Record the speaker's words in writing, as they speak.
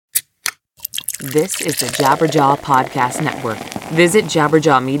This is the Jabberjaw Podcast Network. Visit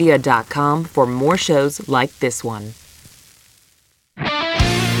jabberjawmedia.com for more shows like this one.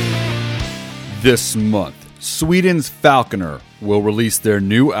 This month, Sweden's Falconer will release their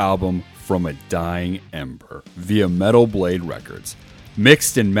new album, From a Dying Ember, via Metal Blade Records.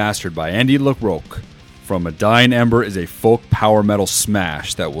 Mixed and mastered by Andy LaRocque, From a Dying Ember is a folk power metal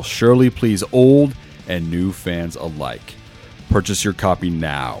smash that will surely please old and new fans alike. Purchase your copy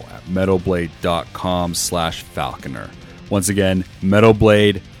now at metalblade.com/falconer. Once again,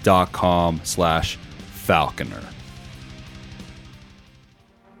 metalblade.com/falconer.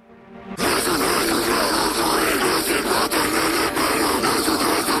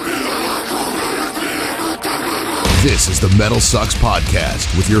 This is the Metal Sucks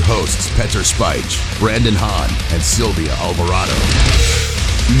Podcast with your hosts, Petter Speich, Brandon Hahn, and Sylvia Alvarado.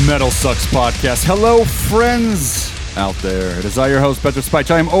 Metal Sucks Podcast. Hello, friends out there. It is I, your host, Petter Speich.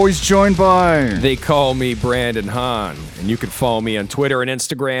 I am always joined by... They call me Brandon Hahn, and you can follow me on Twitter and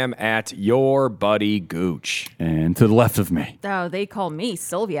Instagram at YourBuddyGooch. And to the left of me. Oh, they call me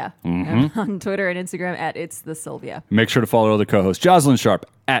Sylvia on Twitter and Instagram at It's the Sylvia. Make sure to follow our other co-host, Jocelyn Sharp,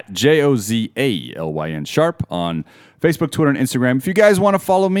 at JOZALYN Sharp on Facebook, Twitter, and Instagram. If you guys want to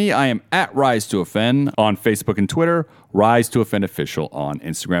follow me, I am at Rise to Offend on Facebook and Twitter, Rise to Offend Official on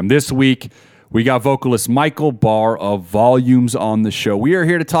Instagram. This week, we got vocalist Michael Barr of Volumes on the show. We are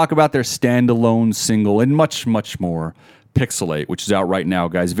here to talk about their standalone single and much, much more, Pixelate, which is out right now,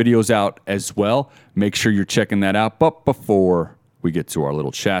 guys. Video's out as well. Make sure you're checking that out. But before we get to our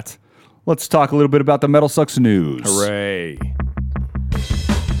little chat, let's talk a little bit about the Metal Sucks news. Hooray.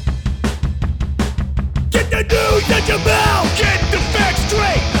 Get the news at your mouth! Get the facts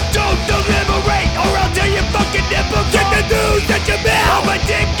straight! Don't deliberate or I'll tell you fucking nipple! Get the news at your mouth! My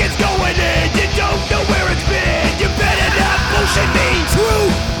dick is going in! You don't know where it's been! You better not bullshit me!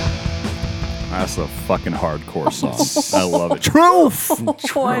 Truth! That's a fucking hardcore song. I love it. Truth!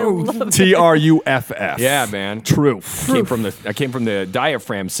 I love it. Truff. Yeah, man. Truth. I came from the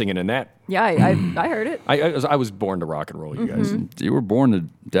diaphragm singing in that. Yeah, I heard it. I was born to rock and roll, you guys. You were born to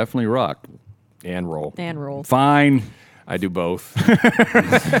definitely rock. And roll. And roll. Fine. I do both.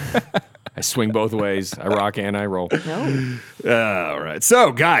 I swing both ways. I rock and I roll. No. All right.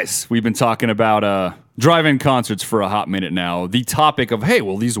 So, guys, we've been talking about drive-in concerts for a hot minute now. The topic of, hey,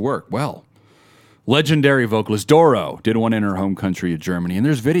 will these work? Well, legendary vocalist Doro did one in her home country of Germany, and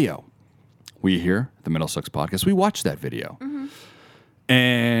there's video. We here at the Metal Sucks Podcast, we watched that video.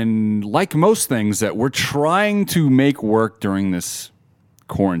 And like most things that we're trying to make work during this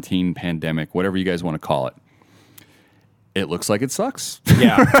quarantine, pandemic, whatever you guys want to call it, it looks like it sucks.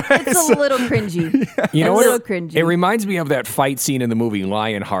 Yeah. It's a little cringy. You know a what? little cringy. It reminds me of that fight scene in the movie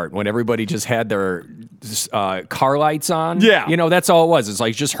Lionheart when everybody just had their car lights on. Yeah. You know, that's all it was. It's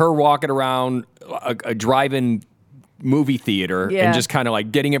like just her walking around a drive-in movie theater and just kind of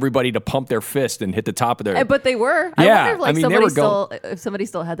like getting everybody to pump their fist and hit the top of their... But they were. Yeah. I wonder if, they were if somebody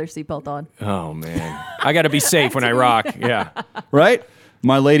still had their seatbelt on. Oh, man. I got to be safe when I rock. Yeah. Right?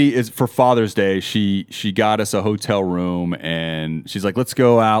 My lady is, for Father's Day, she got us a hotel room, and she's like, let's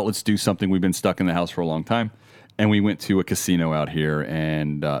go out, let's do something. We've been stuck in the house for a long time. And we went to a casino out here,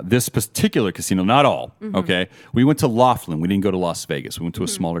 and this particular casino, not all, okay? We went to Laughlin. We didn't go to Las Vegas. We went to a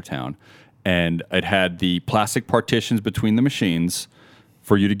smaller town, and it had the plastic partitions between the machines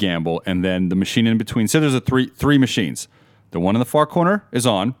for you to gamble, and then the machine in between. So there's three machines. The one in the far corner is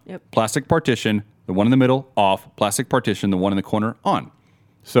on, plastic partition. The one in the middle, off, plastic partition. The one in the corner, on.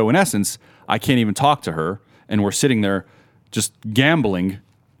 So in essence, I can't even talk to her, and we're sitting there just gambling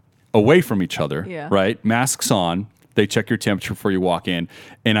away from each other, right? Masks on. They check your temperature before you walk in.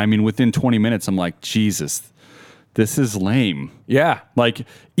 And I mean, within 20 minutes, I'm like, Jesus, this is lame. Yeah. Like,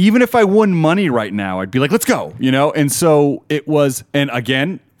 even if I won money right now, I'd be like, let's go, you know? And so it was, and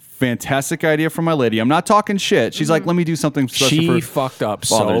again, fantastic idea from my lady. I'm not talking shit. She's like, let me do something special She for fucked up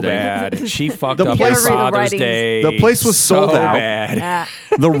Father's so Day. bad. She fucked up place- on Father's Day. The place was sold so out. bad.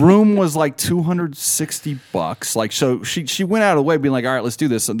 The room was like $260. Like, so she went out of the way being like, all right, let's do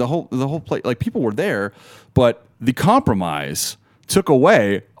this. And the whole place, like, people were there, but the compromise took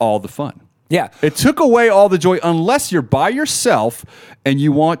away all the fun. Yeah. It took away all the joy unless you're by yourself and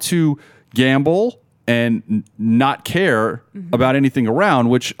you want to gamble and not care about anything around,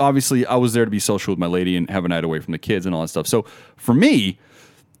 which obviously I was there to be social with my lady and have a night away from the kids and all that stuff. So for me,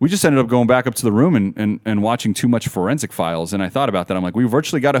 we just ended up going back up to the room and watching too much Forensic Files. And I thought about that. I'm like, we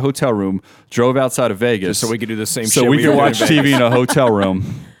virtually got a hotel room, drove outside of Vegas. Just so we could do the same shit. So we could were watch doing in TV in a hotel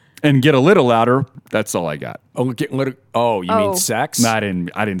room. and get a little louder. That's all I got. Oh, getting lit. Oh, you mean sex? No, I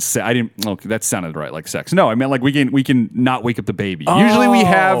didn't say. I didn't. Okay, that sounded right, like sex. No, I meant like we can not wake up the baby. Usually we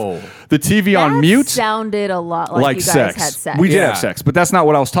have the TV on mute. Sounded a lot like you guys sex. had sex. We did have sex, but that's not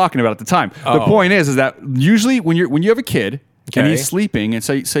what I was talking about at the time. The point is that usually when you have a kid and he's sleeping, and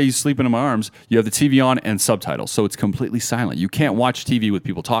say he's sleeping in my arms, you have the TV on and subtitles, so it's completely silent. You can't watch TV with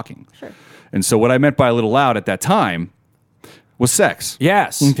people talking. Sure. And so what I meant by a little loud at that time was sex.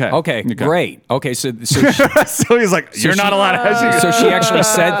 Yes. Okay. Great. Okay. So he's like, you're not allowed. So she actually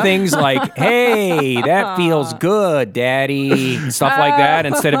said things like, "Hey, that feels good, Daddy," stuff like that,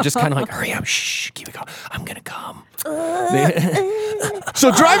 instead of just kind of like, "Hurry up, shh, keep it going. I'm gonna come."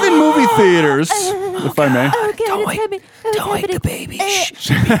 So drive-in movie theaters, if I may. Don't wake the baby. Shh.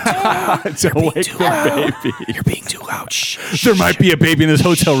 Don't wake the baby. You're being too loud. Shh. There might be a baby in this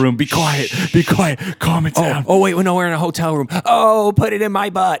hotel room. Be quiet. Be quiet. Calm it down. Oh wait, no, we're in a hotel room. Oh, put it in my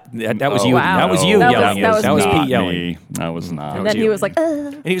butt. That was you. Wow. That was you yelling. That was Pete me. yelling. That was not. And then he was like,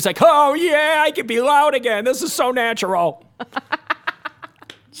 And he was like, "Oh yeah, I can be loud again. This is so natural."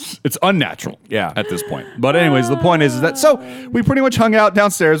 It's unnatural, at this point. But anyways, the point is that so we pretty much hung out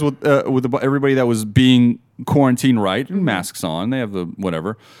downstairs with everybody that was being quarantined right, masks on. They have the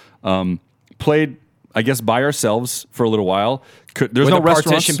whatever. Played, I guess, by ourselves for a little while. There's no restaurants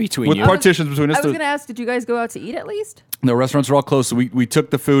partition between with you. partitions between us. I was going to ask, did you guys go out to eat at least? No, restaurants are all closed. So we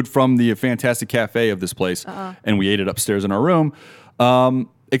took the food from the fantastic cafe of this place and we ate it upstairs in our room.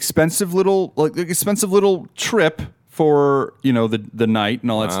 Expensive little trip for the night and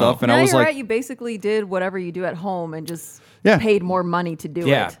all that stuff. And No, I was you're like, right. You basically did whatever you do at home and just Yeah. paid more money to do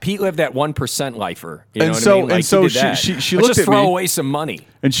Yeah, it. Pete lived that 1% lifer. You And know so- what I mean? Like, and so he did that. she Let's looked just at throw me. away some money.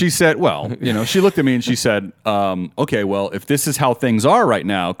 and she said, well, she looked at me and she said, okay, well, if this is how things are right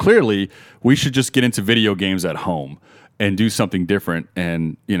now, clearly we should just get into video games at home and do something different.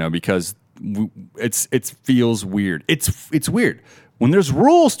 And, because it feels weird. It's weird. When there's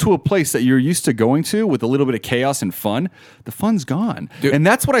rules to a place that you're used to going to with a little bit of chaos and fun, the fun's gone. Dude. And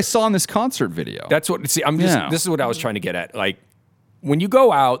that's what I saw in this concert video. That's what. See, Yeah. this is what I was trying to get at. Like, when you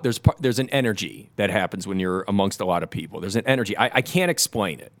go out, there's an energy that happens when you're amongst a lot of people. There's an energy. I can't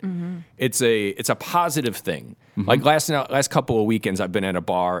explain it. Mm-hmm. It's a positive thing. Like last couple of weekends, I've been at a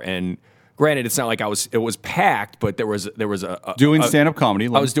bar, and granted, it's not like it was packed, but there was a doing stand-up comedy.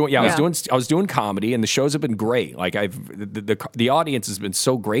 I was doing comedy, and the shows have been great. Like the audience has been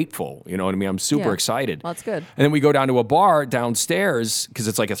so grateful. You know what I mean? I'm super Yeah. excited. Well, that's good. And then we go down to a bar downstairs because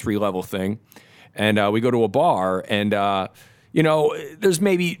it's like a 3-level thing, and we go to a bar, and there's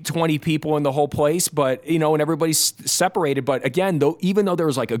maybe 20 people in the whole place, but and everybody's separated. But again, even though there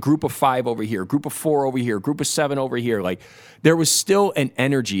was like a group of 5 over here, group of 4 over here, group of 7 over here, like there was still an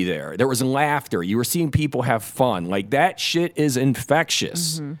energy there. There was laughter. You were seeing people have fun. Like that shit is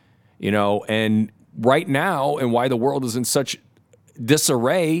infectious, And right now, and why the world is in such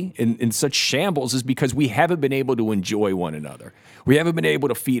disarray, in such shambles, is because we haven't been able to enjoy one another. We haven't been able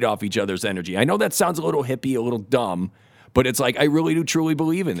to feed off each other's energy. I know that sounds a little hippie, a little dumb. But it's like, I really do truly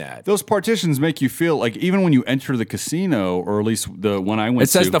believe in that. Those partitions make you feel like even when you enter the casino, or at least the one I went to. It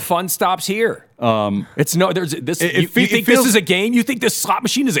says the fun stops here. It's no, there's this. You think this is a game? You think this slot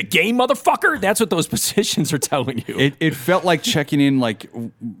machine is a game, motherfucker? That's what those positions are telling you. It felt like checking in like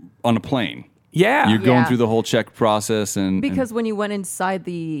on a plane. Yeah. You're going through the whole check process. Because when you went inside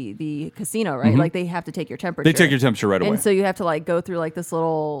the casino, right, like they have to take your temperature. They take your temperature right away. And so you have to like go through like this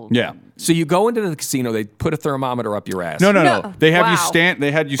little... Yeah. So you go into the casino, they put a thermometer up your ass. No. They have you Wow. stand.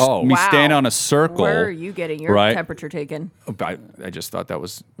 They had you Wow. stand on a circle. Where are you getting your right? temperature taken? I just thought that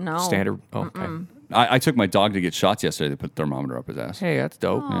was No. standard. Oh, okay. I took my dog to get shots yesterday. They put a thermometer up his ass. Hey, that's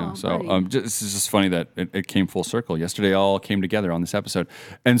dope. Yeah, so buddy. this is just funny that it came full circle. Yesterday all came together on this episode.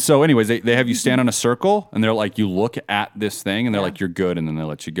 And so anyways, they have you stand on a circle and they're like, you look at this thing and they're like, you're good. And then they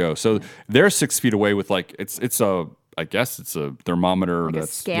let you go. So they're 6 feet away with like, I guess it's a thermometer Like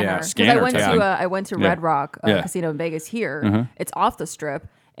that's a scanner. Yeah, 'Cause scanner. I went to Yeah. Red Rock Yeah. Casino in Vegas here. It's off the strip,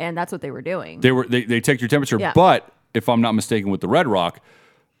 and that's what they were doing. They take your temperature, Yeah. but if I'm not mistaken with the Red Rock,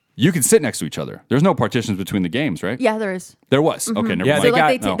 you can sit next to each other. There's no partitions between the games, right? Yeah, there is. There was. Okay, never Yeah, mind. So they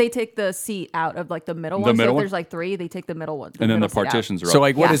like got- they take the seat out of like the middle The one. middle So one? if there's like 3, they take the middle one. and then the middle seat out. partitions are up. So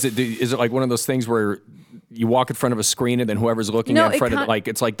like, what Yeah. is it? Is it like one of those things where you walk in front of a screen and then whoever's looking No, in front of it it, like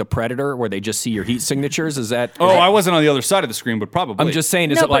it's like the Predator where they just see your heat signatures? Is that? Oh, I wasn't on the other side of the screen, but probably. I'm just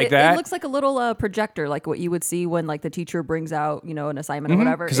saying, is No, it like but that? It looks like a little projector, like what you would see when like the teacher brings out, an assignment or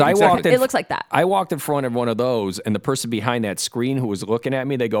whatever. Because I walked in, It looks like that. I walked in front of one of those, and the person behind that screen who was looking at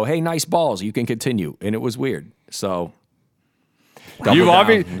me, they go, "Hey, nice balls. You can continue." And it was weird. So,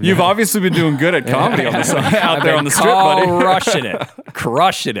 You've obviously been doing good at comedy on the side, out there on the strip, buddy.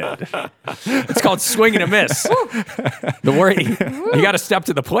 Crushing it. It's called swing and a miss. The word you got to step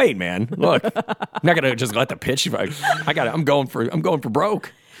to the plate, man. Look, I'm not gonna just let the pitch. I'm going for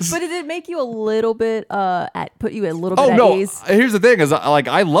broke. But did it make you a little bit put you a little bit Oh at no! ease? Here's the thing: is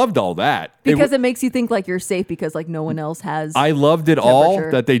I loved all that Because it makes you think like you're safe because like no one else has. I loved it all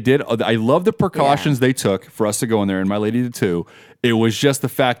temperature. that they did. I love the precautions they took for us to go in there, and my lady did too. It was just the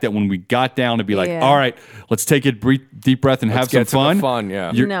fact that when we got down to be like, all right, let's take a deep breath and have some fun.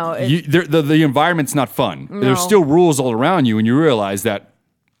 The environment's not fun. No. There's still rules all around you, and you realize that.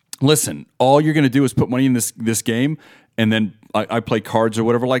 Listen, all you're going to do is put money in this game, and then I play cards or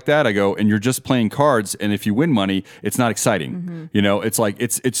whatever like that. I go, and you're just playing cards, and if you win money, it's not exciting. Mm-hmm. You know, it's like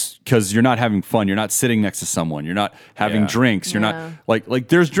it's because you're not having fun. You're not sitting next to someone. You're not having drinks. You're not like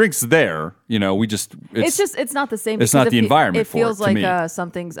there's drinks there. You know, it's not the same. It's not the environment. It feels for it, to me. like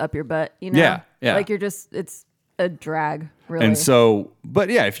something's up your butt. You know, yeah. Like it's a drag. Really. And so, but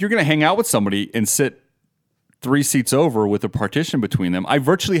yeah, if you're gonna hang out with somebody and sit 3 seats over with a partition between them. I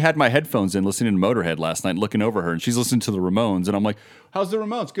virtually had my headphones in listening to Motorhead last night, looking over her, and she's listening to the Ramones, and I'm like, how's the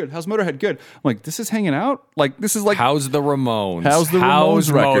Ramones? Good. How's Motorhead? Good. I'm like, this is hanging out? Like, this is like... How's the Ramones? How's the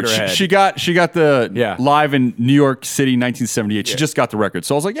Ramones record? Motorhead? She got the live in New York City, 1978. She just got the record.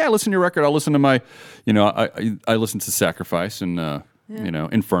 So I was like, yeah, listen to your record. I'll listen to my, I listened to Sacrifice and...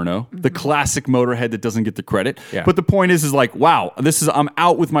 Inferno, the classic Motorhead that doesn't get the credit. Yeah. But the point is like, wow, I'm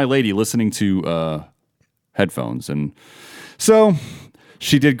out with my lady listening to headphones, and so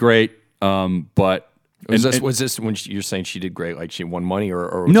she did great. But was this when you're saying she did great? Like she won money,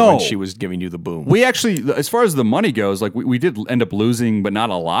 or no, when she was giving you the boom? We actually, as far as the money goes, like we did end up losing, but not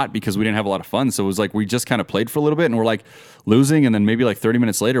a lot because we didn't have a lot of fun. So it was like we just kind of played for a little bit, and we're like losing, and then maybe like 30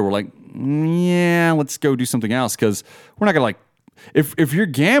 minutes later, we're like, yeah, let's go do something else because we're not gonna like. If you're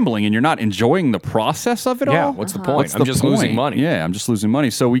gambling and you're not enjoying the process of it all, what's the point? I'm just losing money. Yeah, I'm just losing money.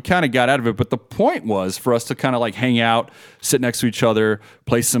 So we kind of got out of it. But the point was for us to kind of like hang out, sit next to each other,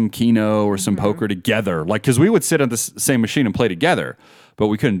 play some Keno or some poker together. Like, because we would sit on the same machine and play together, but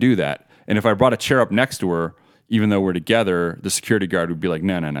we couldn't do that. And if I brought a chair up next to her, even though we're together, the security guard would be like,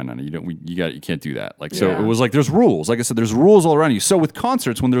 no, you can't do that. Like, so it was like, there's rules. Like I said, there's rules all around you. So with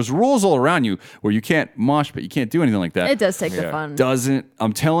concerts, when there's rules all around you where you can't mosh, but you can't do anything like that. It does take the fun.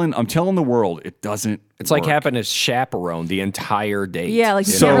 I'm telling the world, it doesn't. It's like having a chaperone the entire date. Yeah, like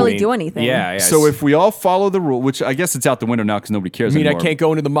you can't really do anything. Yeah. So if we all follow the rule, which I guess it's out the window now because nobody cares anymore. I can't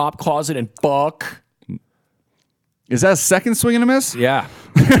go into the mop closet and fuck? Is that a second swing and a miss? Yeah.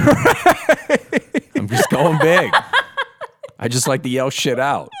 I'm just going big. I just like to yell shit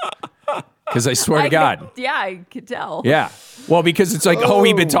out. Because I swear to God. I could tell. Yeah. Well, because it's like,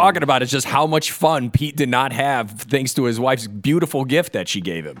 we've been talking about it's just how much fun Pete did not have thanks to his wife's beautiful gift that she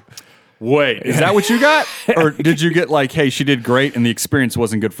gave him. Wait, is that what you got? Or did you get like, hey, she did great and the experience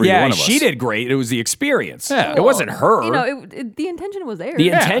wasn't good for either one of us? Yeah, she did great. It was the experience. Yeah. It wasn't her. You know, the intention was there. The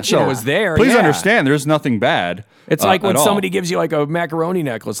intention was there. Please understand, there's nothing bad. It's like when somebody gives you like a macaroni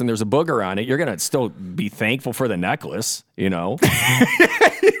necklace and there's a booger on it, you're going to still be thankful for the necklace, you know?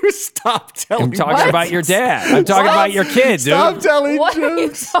 Stop telling I'm talking about your dad. I'm talking about your kid, dude. Stop telling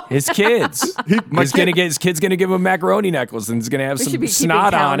jokes. His kids. His kid's going to give him a macaroni necklace and he's going to have some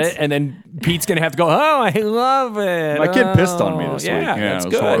snot on it, and then Pete's going to have to go, I love it. My kid pissed on me this week. Yeah, that's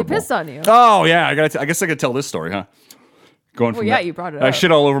good. Horrible. He pissed on you. Oh, yeah. I guess I could tell this story, huh? Going from that. You brought it I up.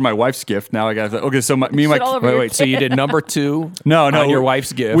 shit all over my wife's gift. Now I got okay. So wait. So you did number 2? No, on your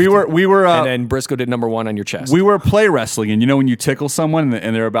wife's gift. We were, and then Briscoe did number 1 on your chest. We were play wrestling, and you know when you tickle someone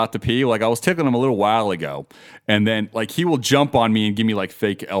and they're about to pee, like I was tickling him a little while ago, and then like he will jump on me and give me like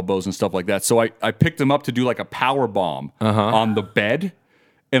fake elbows and stuff like that. So I picked him up to do like a power bomb on the bed.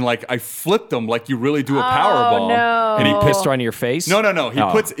 And like I flipped him like you really do a power bomb. No. And he pissed her on your face? No.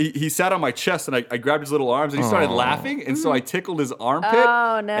 He sat on my chest and I grabbed his little arms and he started laughing. And so I tickled his armpit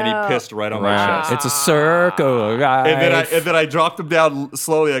and he pissed right on my chest. It's a circle, guys. And then I dropped him down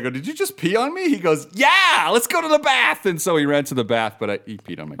slowly. I go, did you just pee on me? He goes, yeah, let's go to the bath. And so he ran to the bath, but he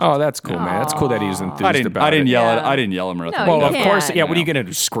peed on my chest. Oh, that's cool, man. That's cool that he was enthused about it. I didn't yell at him. I didn't yell at him or nothing. No, well, of can't. course. Yeah, what are you going to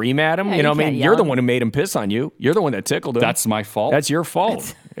do? Scream at him? Yeah, you know what I you mean? can't You're the yell. one who made him piss on you. You're the one that tickled him. That's my fault. That's your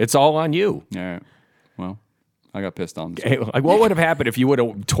fault. It's all on you. All right. Well, I got pissed on. Hey, like, what would have happened if you would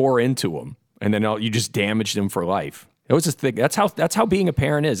have tore into him and then you just damaged him for life? It was just thick. That's how being a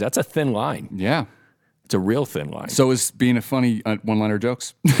parent is. That's a thin line. Yeah. It's a real thin line. So is being a funny one-liner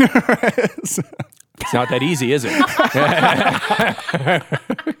jokes. It's not that easy, is it?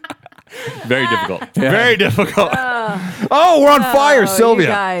 Very difficult. Yeah. Very difficult. We're on fire, Sylvia.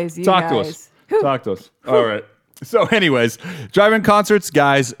 You guys. Talk to us. All right. So, anyways, drive-in concerts,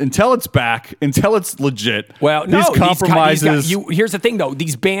 guys, until it's back, until it's legit. Well, these no, compromises. Here's the thing, though.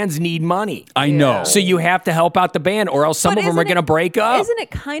 These bands need money. I know. So you have to help out the band, or else some of them are going to break up. Isn't it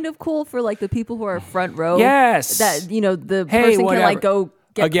kind of cool for like the people who are front row? Yes. That the person can like go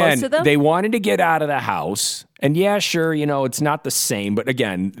get again, close to them? they wanted to get out of the house. And yeah, sure, it's not the same. But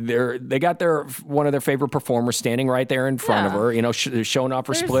again, they got one of their favorite performers standing right there in front of her, showing off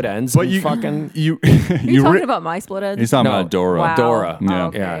her split ends. But and you Are you talking about my split ends? He's talking about Dora. Wow. Dora. Yeah. Oh,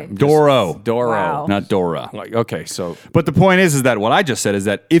 okay. Yeah. Doro. Wow. Not Dora. Like, okay, so But the point is that what I just said is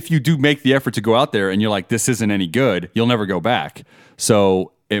that if you do make the effort to go out there and you're like, this isn't any good, you'll never go back.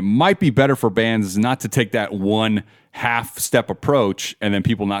 So it might be better for bands not to take that one half-step approach and then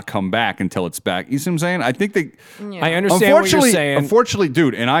people not come back until it's back. You see what I'm saying? I think I understand what you're saying. Unfortunately,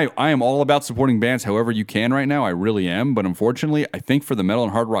 dude, and I am all about supporting bands however you can right now. I really am. But unfortunately, I think for the metal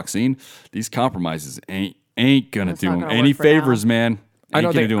and hard rock scene, these compromises ain't gonna do them any favors, man. I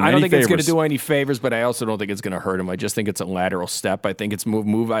don't think it's going to do do any favors, but I also don't think it's going to hurt them. I just think it's a lateral step. I think it's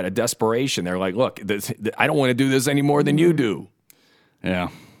move out of desperation. They're like, look, I don't want to do this any more than you do. Yeah.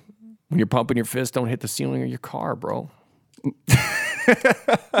 When you're pumping your fist, don't hit the ceiling of your car, bro.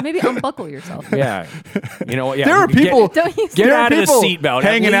 Maybe unbuckle yourself. Yeah. You know what? Yeah. There are people Get out of the seatbelt.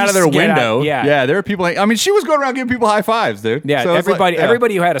 hanging out of their window. Yeah. There are people. I mean, she was going around giving people high fives, dude. Yeah. So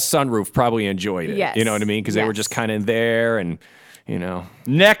everybody who had a sunroof probably enjoyed it. Yes. You know what I mean? Because they were Yes. just kind of there and,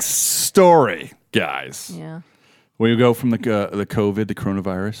 Next story, guys. Yeah. We go from the COVID, the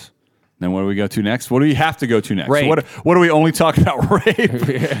coronavirus. Then what do we go to next? What do we have to go to next? Rape. What do we only talk about?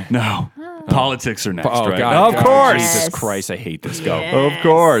 Rape? No. Politics are next, right? God. Of course. Jesus Christ, I hate this. Go. Yeah. Of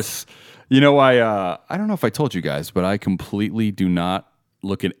course. I don't know if I told you guys, but I completely do not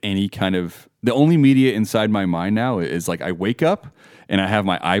look at any kind of... The only media inside my mind now is like I wake up and I have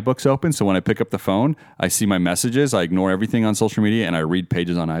my iBooks open. So when I pick up the phone, I see my messages. I ignore everything on social media and I read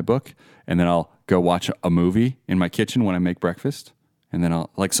pages on iBook. And then I'll go watch a movie in my kitchen when I make breakfast. And then I'll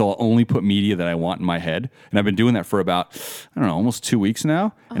only put media that I want in my head. And I've been doing that for about, almost 2 weeks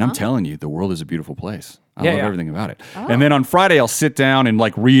now. And I'm telling you, the world is a beautiful place. I love everything about it. Oh. And then on Friday, I'll sit down and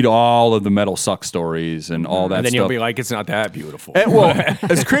read all of the Metal Suck stories and all that stuff. And then you'll be like, it's not that beautiful. And, well,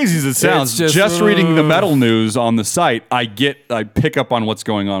 as crazy as it sounds, just reading the metal news on the site, I pick up on what's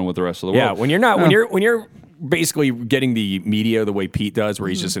going on with the rest of the world. Yeah, when you're basically getting the media the way Pete does, where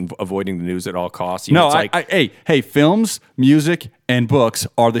he's just avoiding the news at all costs. Hey, films, music, and books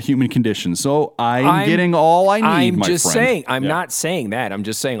are the human condition. So I'm getting all I need, I'm my just friend. saying. I'm not saying that. I'm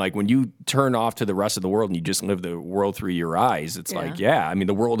just saying, when you turn off to the rest of the world and you just live the world through your eyes, it's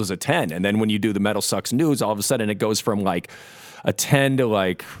the world is a 10. And then when you do the Metal Sucks news, all of a sudden it goes from a 10 to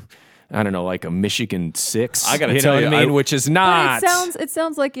a Michigan 6. I gotta tell you, which is not. But it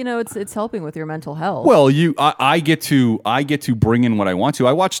sounds like it's helping with your mental health. Well, I get to bring in what I want to.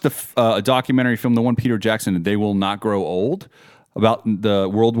 I watched a documentary film, the one Peter Jackson, They Will Not Grow Old, about the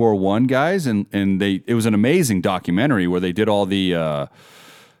World War I guys, and it was an amazing documentary where they did all the.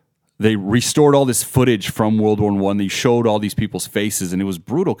 They restored all this footage from World War I. They showed all these people's faces, and it was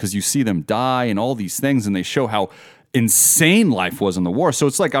brutal because you see them die and all these things, and they show how insane life was in the war. So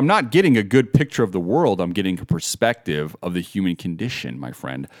it's like I'm not getting a good picture of the world. I'm getting a perspective of the human condition, my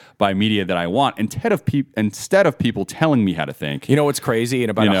friend, by media that I want, instead of people telling me how to think. You know what's crazy? In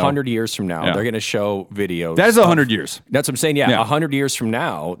about 100 years from now, they're going to show videos. That is 100 years. That's what I'm saying. Yeah, 100 years from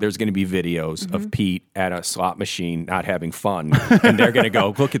now, there's going to be videos of Pete at a slot machine not having fun, and they're going to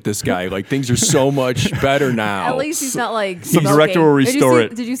go, "Look at this guy! Things are so much better now." At least he's not some director will restore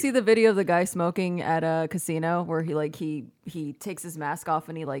it. Did you see the video of the guy smoking at a casino where he takes his mask off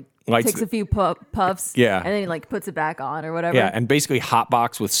and he takes a few puffs, and then he puts it back on or whatever. Yeah, and basically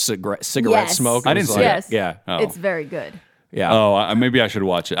hotbox with cigarette smoke. I didn't see it. Yeah, it's very good. Yeah. Oh, maybe I should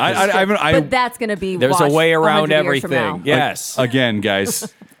watch it. But that's going to be. There's a way around everything. Yes. Again,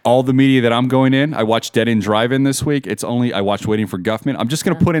 guys, all the media that I'm going in. I watched Dead End Drive-In this week. I watched Waiting for Guffman. I'm just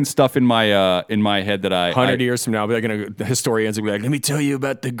going to put in stuff in my head that 100 years from now, the historians will be like, "Let me tell you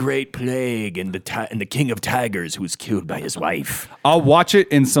about the Great Plague and the King of Tigers who was killed by his wife." I'll watch it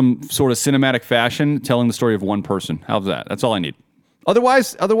in some sort of cinematic fashion, telling the story of one person. How's that? That's all I need.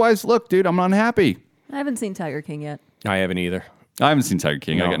 Otherwise, look, dude, I'm unhappy. I haven't seen Tiger King yet. I haven't either. I haven't seen Tiger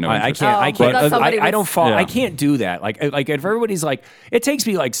King. No, I got no interest. I can't. I don't fall. Yeah. I can't do that. If everybody's like, it takes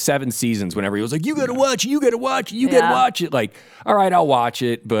me 7 seasons whenever he was like, "You got to watch it. You got to watch it. You got to watch it." All right, I'll watch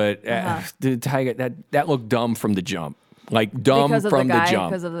it, but the Tiger that looked dumb from the jump. Like dumb because of from the guy,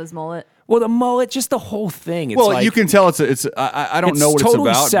 jump. because of his mullet. Well, the mullet, just the whole thing. It's well, like, you can tell it's I don't know what totally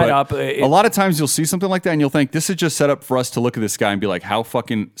it's about, set but up. A lot of times you'll see something like that and you'll think this is just set up for us to look at this guy and be like, how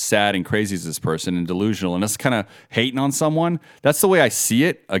fucking sad and crazy is this person and delusional, and us kind of hating on someone. That's the way I see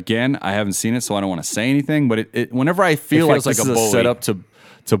it. Again, I haven't seen it, so I don't want to say anything, but whenever I feel like this is a setup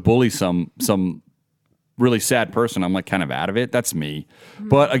to bully some really sad person, I'm like kind of out of it. That's me.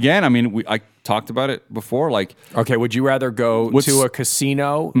 But again, I mean, I talked about it before. Like, okay, would you rather go to a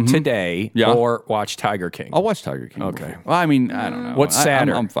casino today or watch Tiger King? I'll watch Tiger King. Okay. Well, I mean, I don't know. What's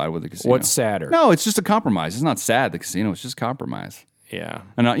sadder? I'm fine with the casino. What's sadder? No, it's just a compromise. It's not sad, the casino. It's just compromise. Yeah.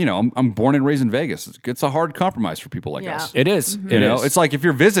 And I'm born and raised in Vegas. It's a hard compromise for people like us. It is. You know, it's like if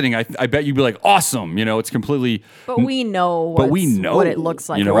you're visiting, I bet you'd be like, awesome. You know, it's completely. But we know. What it looks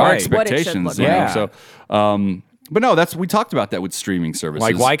like. You know, our expectations. What it should look like. So, but no, we talked about that with streaming services.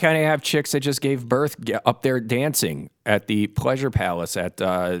 Like, why can't I have chicks that just gave birth up there dancing at the Pleasure Palace at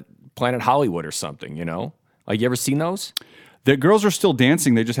Planet Hollywood or something? You know, like, you ever seen those? The girls are still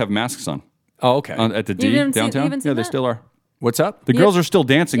dancing. They just have masks on. Oh, okay. At the D downtown. Yeah, they still are. What's up? The girls are still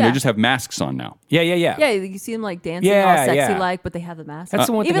dancing. Yeah. They just have masks on now. Yeah. Yeah, you see them like dancing all sexy like, but they have the masks. That's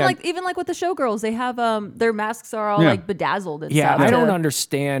the one thing. Even like with the showgirls, they have their masks are all like bedazzled and stuff. Yeah, I don't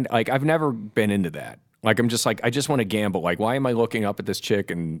understand. Like, I've never been into that. Like, I'm just like, I just want to gamble. Like, why am I looking up at this chick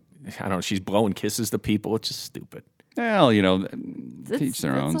and I don't know, she's blowing kisses to people? It's just stupid. Well, you know, teach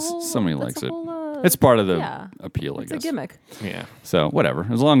their own. Somebody likes it. It's part of the appeal, I guess. It's a gimmick. Yeah. So whatever.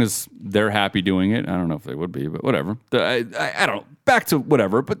 As long as they're happy doing it. I don't know if they would be, but whatever. I don't know. Back to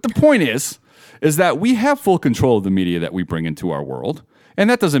whatever. But the point is that we have full control of the media that we bring into our world. And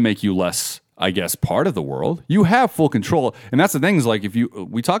that doesn't make you less, I guess, part of the world. You have full control. And that's the thing is, like,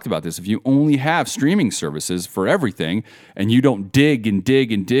 we talked about this, if you only have streaming services for everything and you don't dig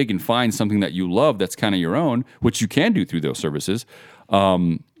and find something that you love that's kind of your own, which you can do through those services,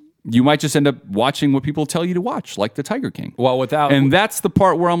 you might just end up watching what people tell you to watch, like the Tiger King. Well, and that's the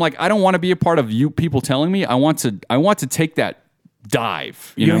part where I'm like, I don't want to be a part of you people telling me. I want to take that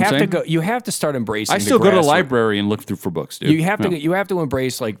dive. You know what I'm saying? You have to start embracing. I still go to the library and look for books, dude. You have to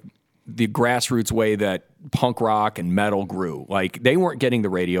embrace like the grassroots way that punk rock and metal grew. Like, they weren't getting the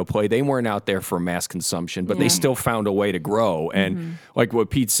radio play. They weren't out there for mass consumption, but they still found a way to grow. And like what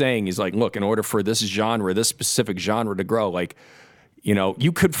Pete's saying is like, look, in order for this specific genre to grow, like, you know,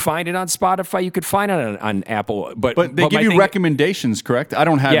 you could find it on Spotify, you could find it on Apple, but they give you recommendations, correct? I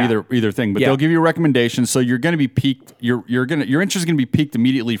don't have either thing, but they'll give you recommendations, so you're going to be piqued. Your interest is going to be piqued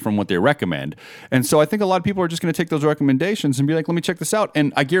immediately from what they recommend, and so I think a lot of people are just going to take those recommendations and be like, "Let me check this out."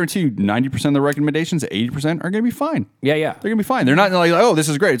 And I guarantee you, 90% of the recommendations, 80% are going to be fine. Yeah, they're going to be fine. They're not like, "Oh, this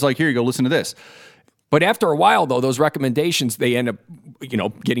is great." It's like, here you go, listen to this. But after a while, though, those recommendations, they end up, you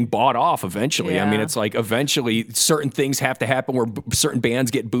know, getting bought off eventually. Yeah. I mean, it's like eventually certain things have to happen where certain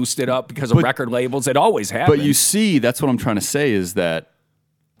bands get boosted up because of record labels. It always happens. But you see, that's what I'm trying to say is that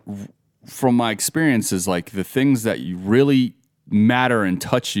from my experiences, like the things that you really matter and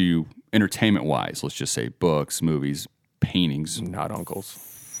touch you entertainment-wise, let's just say books, movies, paintings. Not uncles.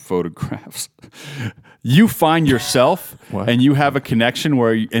 Photographs. You find yourself and you have a connection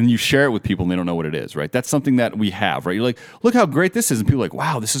and you share it with people and they don't know what it is, right? That's something that we have, right? You're like, look how great this is. And people are like,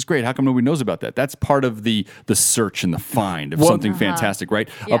 wow, this is great. How come nobody knows about that? That's part of the search and the find of something fantastic, right?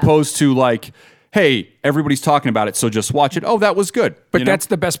 Yeah. Opposed to like, hey, everybody's talking about it, so just watch it. Oh, that was good. But that's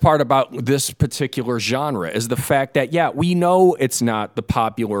the best part about this particular genre is the fact that, we know it's not the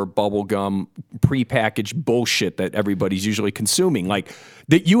popular bubblegum prepackaged bullshit that everybody's usually consuming. Like,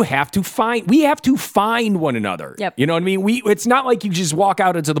 that we have to find one another. Yep. You know what I mean? It's not like you just walk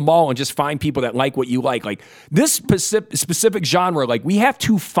out into the mall and just find people that like what you like. Like, this specific genre, like, we have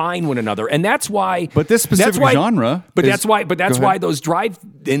to find one another. And that's why... But this specific genre... But that's why those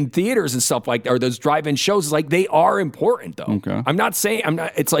drive-in theaters and stuff like... Or those drive-in shows, is like, they are important, though. Okay.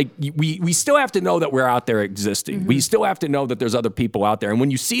 It's like, we still have to know that we're out there existing. Mm-hmm. We still have to know that there's other people out there. And when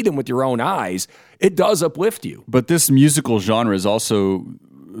you see them with your own eyes, it does uplift you. But this musical genre is also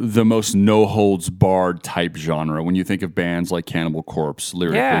the most no-holds-barred type genre when you think of bands like Cannibal Corpse,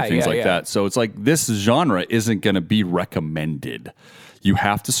 lyrically, things like that. So it's like this genre isn't going to be recommended. You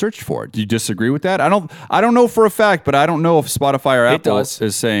have to search for it. Do you disagree with that? I don't know for a fact, but I don't know if Spotify or Apple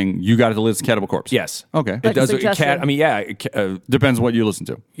is saying you got to listen to Cannibal Corpse. Yes. Okay. It does. Depends what you listen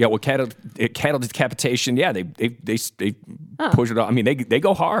to. Yeah. Well, cattle decapitation. Yeah, they push it on. I mean, they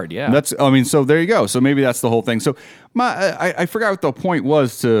go hard. Yeah. So there you go. So maybe that's the whole thing. So I forgot what the point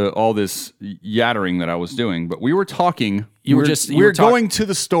was to all this yattering that I was doing, but we were talking. We were going to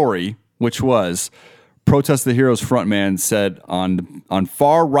the story, which was Protest the Heroes frontman said on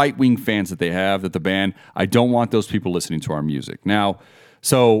far right-wing fans that they have that the band, I don't want those people listening to our music. Now,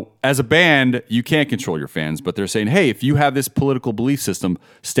 so as a band, you can't control your fans, but they're saying, hey, if you have this political belief system,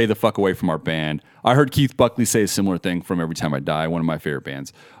 stay the fuck away from our band. I heard Keith Buckley say a similar thing from Every Time I Die, one of my favorite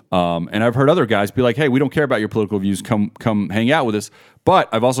bands. And I've heard other guys be like, hey, we don't care about your political views. Come hang out with us. But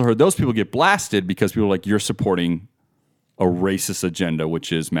I've also heard those people get blasted because people are like, you're supporting a racist agenda,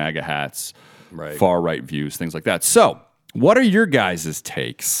 which is MAGA hats, far right views, things like that. So what are your guys'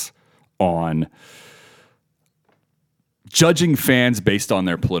 takes on judging fans based on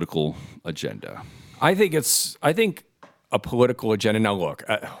their political agenda? I think a political agenda. Now, look,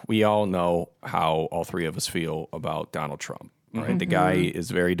 we all know how all three of us feel about Donald Trump. Right, mm-hmm. The guy is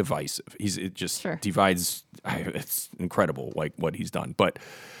very divisive. It just divides. It's incredible, like what he's done.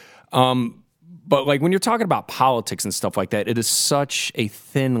 But like when you're talking about politics and stuff like that, it is such a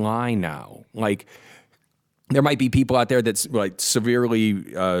thin line now. Like there might be people out there that's like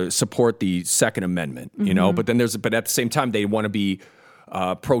severely support the Second Amendment, you know. But then but at the same time they want to be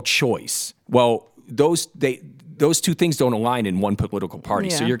pro-choice. Well, those two things don't align in one political party.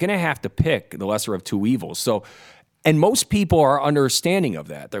 So you're going to have to pick the lesser of two evils. So. And most people are understanding of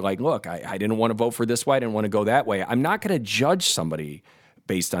that. They're like, look, I didn't want to vote for this way. I didn't want to go that way. I'm not going to judge somebody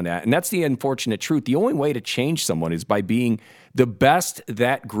based on that. And that's the unfortunate truth. The only way to change someone is by being the best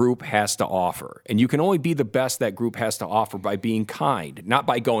that group has to offer. And you can only be the best that group has to offer by being kind, not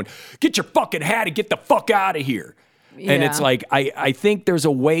by going, get your fucking hat and get the fuck out of here. Yeah. And it's like, I think there's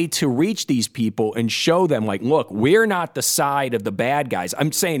a way to reach these people and show them, like, look, we're not the side of the bad guys.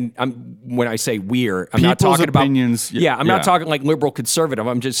 I'm saying, when I say we're, I'm not talking opinions, about, I'm not talking like liberal conservative.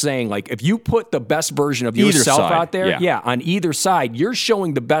 I'm just saying, like, if you put the best version of yourself out there, on either side, you're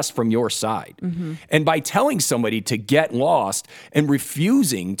showing the best from your side. Mm-hmm. And by telling somebody to get lost and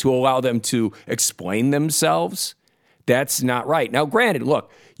refusing to allow them to explain themselves, that's not right. Now, granted,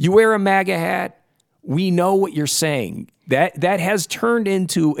 look, you wear a MAGA hat, we know what you're saying. That has turned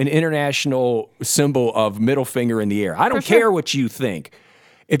into an international symbol of middle finger in the air. I don't care what you think.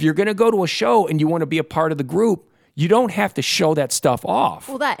 If you're going to go to a show and you want to be a part of the group, you don't have to show that stuff off.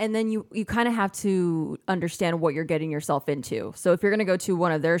 Well, and then you kind of have to understand what you're getting yourself into. So if you're going to go to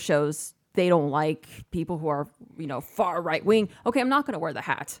one of their shows, they don't like people who are, far right wing. Okay, I'm not going to wear the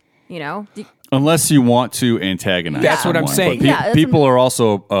hat. Unless you want to antagonize. That's what I'm saying. But people are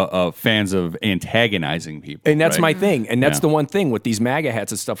also fans of antagonizing people. And that's my thing. And that's the one thing with these MAGA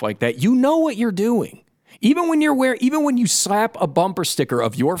hats and stuff like that. You know what you're doing. Even when you slap a bumper sticker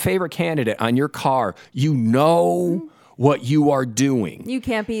of your favorite candidate on your car, you know what you are doing. You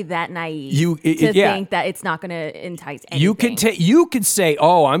can't be that naive to think that it's not going to entice anything. You can say,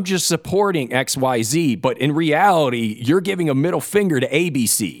 "Oh, I'm just supporting XYZ," but in reality, you're giving a middle finger to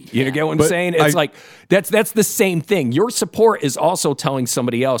ABC. You get what I'm saying? It's like that's the same thing. Your support is also telling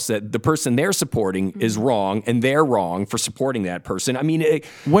somebody else that the person they're supporting is wrong, and they're wrong for supporting that person. I mean,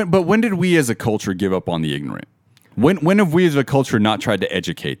 when did we as a culture give up on the ignorant? When have we as a culture not tried to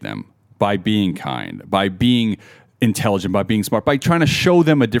educate them by being kind, by being intelligent, by being smart, by trying to show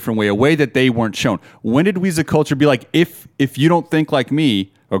them a different way, a way that they weren't shown? When did we as a culture be like, if you don't think like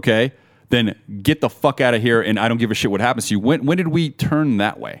me, okay, then get the fuck out of here and I don't give a shit what happens to you? When did we turn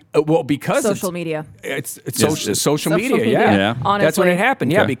that way? Well, because social media. It's social media, yeah. Honestly. That's when it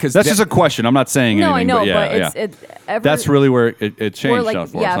happened, because that's just a question. I'm not saying anything. No, I know, but it's that's really where it changed like,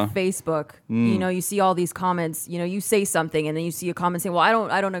 for us, huh? Facebook. You see all these comments, you say something and then you see a comment saying, well,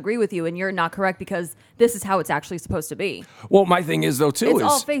 I don't agree with you and you're not correct because this is how it's actually supposed to be. Well, my thing is though too, it's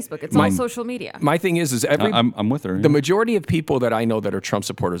all Facebook. It's all social media. My thing is I'm with her. The majority of people that I know that are Trump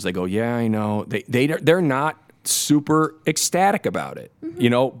supporters, they go, yeah, I know. They're not super ecstatic about it,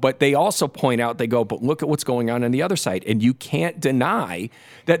 but they also point out, they go, but look at what's going on the other side. And you can't deny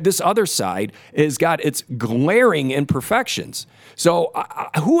that this other side has got its glaring imperfections. So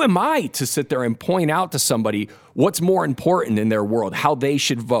who am I to sit there and point out to somebody what's more important in their world, how they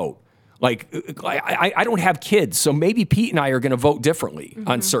should vote? Like, I don't have kids, so maybe Pete and I are going to vote differently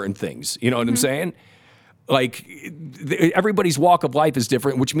on certain things. You know what I'm saying? Like, everybody's walk of life is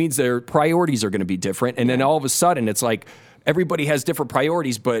different, which means their priorities are going to be different. And then all of a sudden, it's like everybody has different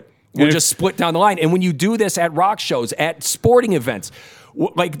priorities, but we're just split down the line. And when you do this at rock shows, at sporting events,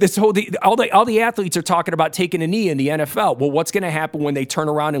 like this all the athletes are talking about taking a knee in the NFL. Well, what's going to happen when they turn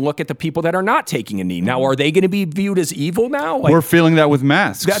around and look at the people that are not taking a knee? Now, are they going to be viewed as evil now? We're feeling that with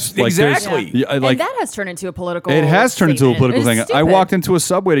masks. That's exactly. And that has turned into a political. It has turned into a political thing. Stupid. I walked into a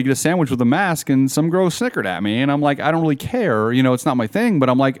Subway to get a sandwich with a mask, and some girl snickered at me, and I'm like, I don't really care. It's not my thing. But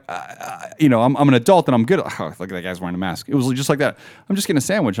I'm like, I'm an adult, and I'm good. Oh, look at that guy's wearing a mask. It was just like that. I'm just getting a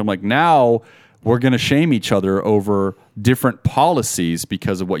sandwich. I'm like, now we're going to shame each other over different policies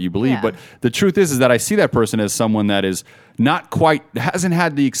because of what you believe. Yeah. But the truth is that I see that person as someone that is hasn't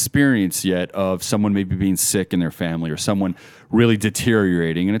had the experience yet of someone maybe being sick in their family or someone really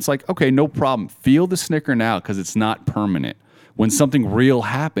deteriorating. And it's like, okay, no problem. Feel the snicker now because it's not permanent. When something real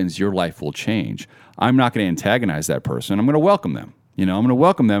happens, your life will change. I'm not going to antagonize that person. I'm going to welcome them. I'm going to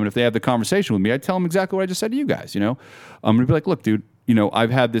welcome them. And if they have the conversation with me, I tell them exactly what I just said to you guys. I'm going to be like, look, dude,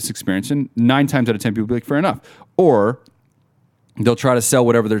 I've had this experience, and 9 times out of 10 people will be like, fair enough. Or they'll try to sell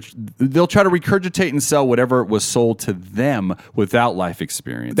they'll try to regurgitate and sell whatever was sold to them without life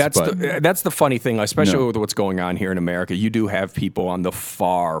experience. That's the funny thing, especially with what's going on here in America. You do have people on the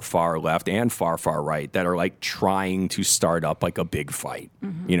far, far left and far, far right that are like trying to start up like a big fight.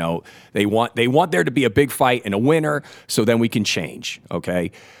 Mm-hmm. They want there to be a big fight and a winner, so then we can change.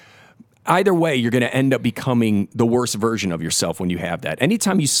 Okay. Either way, you're going to end up becoming the worst version of yourself when you have that.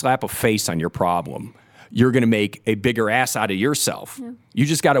 Anytime you slap a face on your problem, you're going to make a bigger ass out of yourself. Yeah. You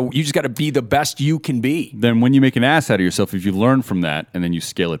just got to be the best you can be. Then when you make an ass out of yourself, if you learn from that and then you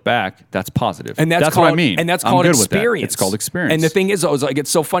scale it back, that's positive. And that's what I mean. And that's called experience. It's called experience. And the thing is,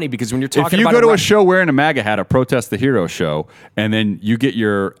 it's so funny because when you're talking about if you go to a show wearing a MAGA hat, a Protest the Hero show, and then you get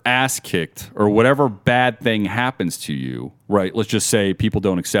your ass kicked or whatever bad thing happens to you, right? Let's just say people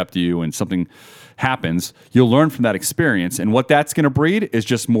don't accept you and something happens, you'll learn from that experience. And what that's going to breed is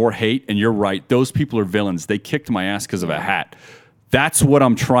just more hate. And you're right. Those people are villains. They kicked my ass because of a hat. That's what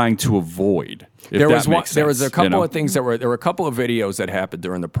I'm trying to avoid. There was a couple of things there were a couple of videos that happened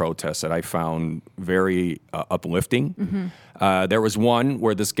during the protests that I found very uplifting. Mm-hmm. There was one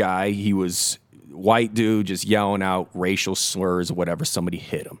where this guy, he was white dude, just yelling out racial slurs or whatever. Somebody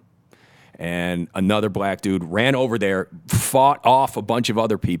hit him. And another black dude ran over there, fought off a bunch of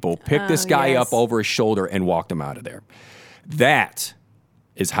other people, picked this guy up over his shoulder, and walked him out of there. That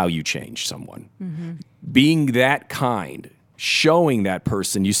is how you change someone. Mm-hmm. Being that kind, showing that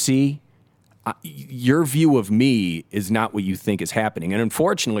person, you see, your view of me is not what you think is happening. And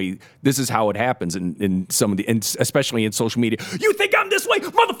unfortunately, this is how it happens in some of especially in social media. You think I'm this way?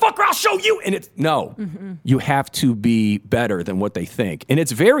 Motherfucker, I'll show you. And it's no. Mm-hmm. You have to be better than what they think. And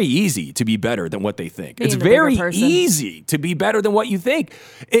it's very easy to be better than what they think. It's very easy to be better than what you think.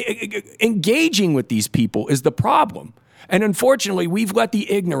 Engaging with these people is the problem. And unfortunately, we've let the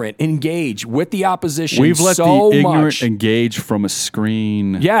ignorant engage with the opposition. We've let the ignorant engage from a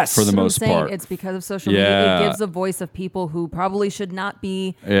screen. Yes, for the most part. It's because of social media. It gives a voice of people who probably should not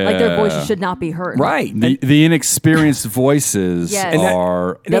be like their voices should not be heard. Right. The inexperienced voices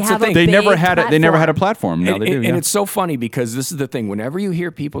are. That's the thing. They never had a platform. Now they do. And it's so funny because this is the thing. Whenever you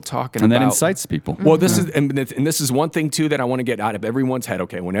hear people talking and about, that incites people. Well, this is one thing too that I want to get out of everyone's head.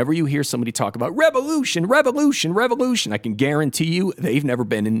 Okay, whenever you hear somebody talk about revolution, I can guarantee you they've never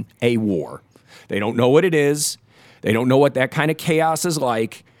been in a war. They don't know what it is. They don't know what that kind of chaos is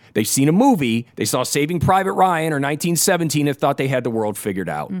like. They've seen a movie. They saw Saving Private Ryan or 1917 and thought they had the world figured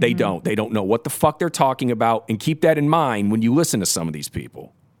out. Mm-hmm. They don't. They don't know what the fuck they're talking about. And keep that in mind when you listen to some of these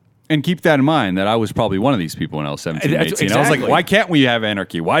people. And keep that in mind that I was probably one of these people when I was 17, 18. Exactly. I was like, why can't we have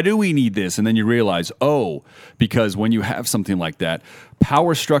anarchy? Why do we need this? And then you realize, because when you have something like that,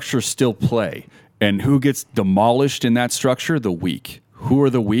 power structures still play. And who gets demolished in that structure? The weak. Who are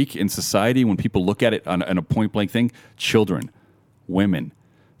the weak in society when people look at it on a point-blank thing? Children, women,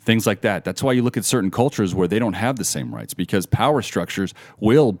 things like that. That's why you look at certain cultures where they don't have the same rights because power structures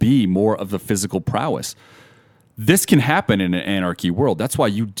will be more of the physical prowess. This can happen in an anarchy world. That's why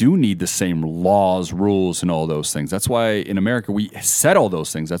you do need the same laws, rules, and all those things. That's why in America we said all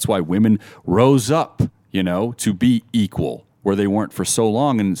those things. That's why women rose up, to be equal. Where they weren't for so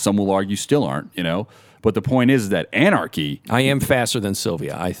long, and some will argue still aren't, But the point is that anarchy... I am faster than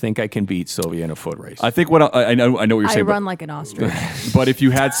Sylvia. I think I can beat Sylvia in a foot race. I think I know what you're saying. I run like an ostrich. But if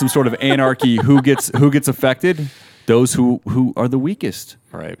you had some sort of anarchy, who gets affected? Those who are the weakest.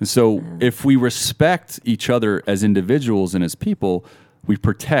 Right. And so if we respect each other as individuals and as people, we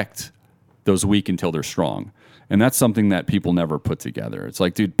protect those weak until they're strong. And that's something that people never put together. It's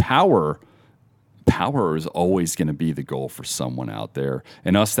like, dude, power is always going to be the goal for someone out there.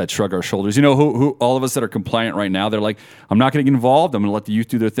 And us that shrug our shoulders, who all of us that are compliant right now, they're like, I'm not going to get involved. I'm going to let the youth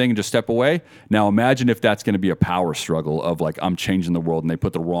do their thing and just step away. Now imagine if that's going to be a power struggle of like, I'm changing the world, and they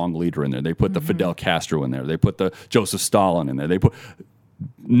put the wrong leader in there. They put the Fidel Castro in there. They put the Joseph Stalin in there.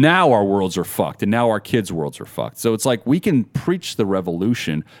 Now our worlds are fucked, and now our kids' worlds are fucked. So it's like we can preach the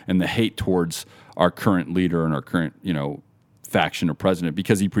revolution and the hate towards our current leader and our current, faction or president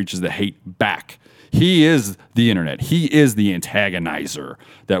because he preaches the hate back. He is the internet. He is the antagonizer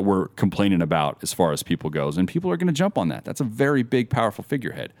that we're complaining about as far as people goes. And people are going to jump on that. That's a very big, powerful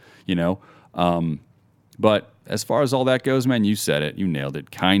figurehead, But as far as all that goes, man, you said it. You nailed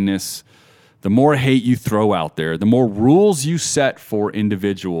it. Kindness. The more hate you throw out there, the more rules you set for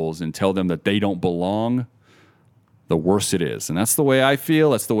individuals and tell them that they don't belong, the worse it is. And that's the way I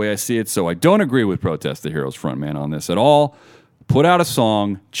feel. That's the way I see it. So I don't agree with Protest the Heroes frontman on this at all. Put out a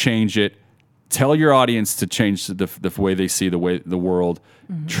song, change it. Tell your audience to change the way they see the world.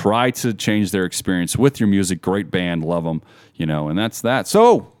 Mm-hmm. Try to change their experience with your music. Great band, love them, and that's that.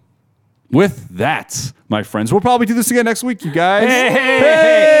 So with that, my friends, we'll probably do this again next week, you guys.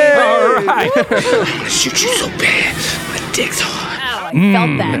 Hey! All right. I'm gonna shoot you so bad, my dick's hard. Oh, I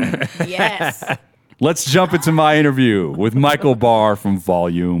felt that. Yes. Let's jump into my interview with Michael Barr from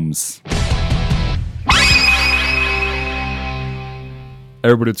Volumes.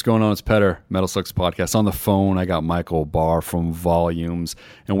 Everybody, what's going on? It's Petter, Metal Sucks Podcast. On the phone, I got Michael Barr from Volumes,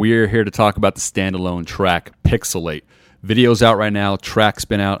 and we are here to talk about the standalone track, Pixelate. Video's out right now. Track's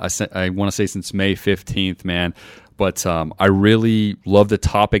been out, I want to say, since May 15th, man. But I really love the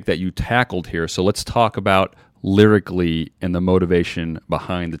topic that you tackled here. So let's talk about lyrically and the motivation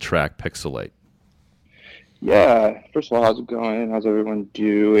behind the track, Pixelate. Yeah, first of all, how's it going? How's everyone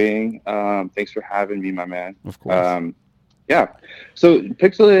doing? Thanks for having me, my man. Of course. Yeah, so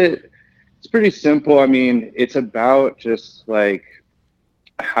Pixelate, it's pretty simple. I mean, it's about just like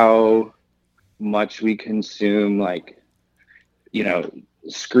how much we consume, like,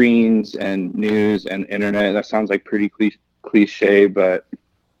 screens and news and internet. That sounds like pretty cliche, but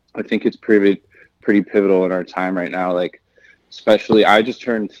I think it's pretty pivotal in our time right now. Like, especially, I just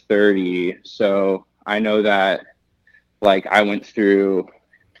turned 30, so I know that, like, I went through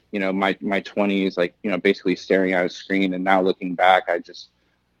my 20s, like, basically staring at a screen, and now looking back, I just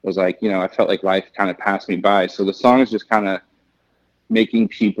was like, I felt like life kind of passed me by. So the song is just kind of making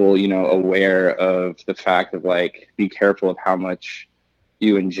people, aware of the fact of, like, be careful of how much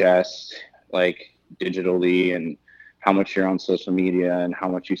you ingest, like, digitally, and how much you're on social media, and how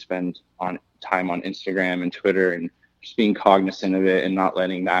much you spend on time on Instagram and Twitter, and just being cognizant of it and not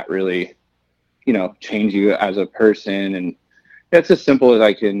letting that really, change you as a person. And it's as simple as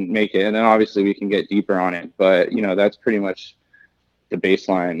I can make it. And then obviously we can get deeper on it. But, that's pretty much the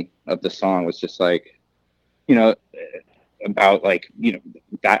baseline of the song, was just like, about, like,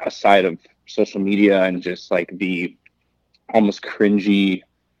 that aside of social media and just like the almost cringy,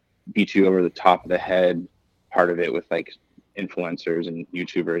 beat you over the top of the head part of it with, like, influencers and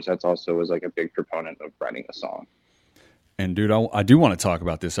YouTubers. That's also was like a big proponent of writing a song. And dude, I do want to talk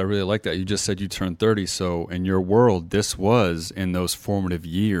about this. I really like that. You just said you turned 30. So in your world, this was in those formative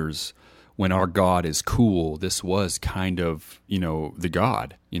years when our God is cool. This was kind of, the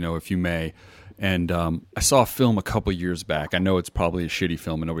God, if you may. And I saw a film a couple years back. I know it's probably a shitty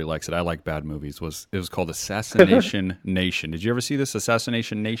film and nobody likes it. I like bad movies. It was called Assassination Nation. Did you ever see this,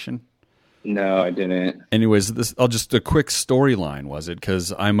 Assassination Nation? No, I didn't. Anyways, a quick storyline was it,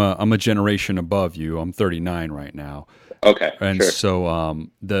 because I'm a generation above you. I'm 39 right now. Okay, and sure. So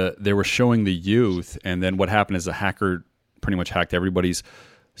they were showing the youth, and then what happened is a hacker pretty much hacked everybody's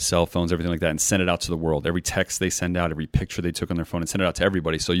cell phones, everything like that, and sent it out to the world. Every text they send out, every picture they took on their phone, and send it out to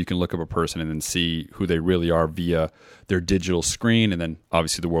everybody, so you can look up a person and then see who they really are via their digital screen. And then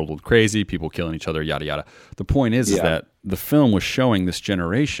obviously the world was crazy, people killing each other, yada yada. The point is that the film was showing this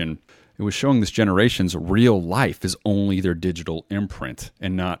generation. It was showing this generation's real life is only their digital imprint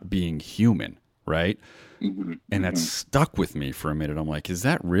and not being human, right? Mm-hmm. And that stuck with me for a minute. I'm like, is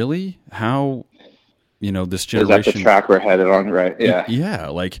that really how, this generation... Is that the track we're headed on, right? Yeah. Yeah,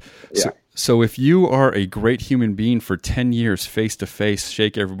 like, yeah. So if you are a great human being for 10 years, face-to-face,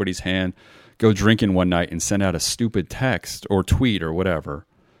 shake everybody's hand, go drinking one night and send out a stupid text or tweet or whatever,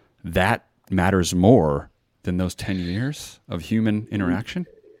 that matters more than those 10 years of human interaction?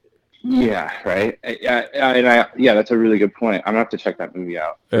 Yeah, right. Yeah, that's a really good point. I'm going to have to check that movie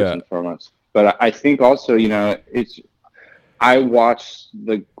out first and foremost. But I think also, I watched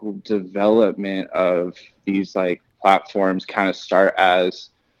the development of these, like, platforms kind of start as,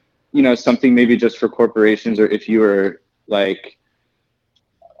 something maybe just for corporations, or if you were, like,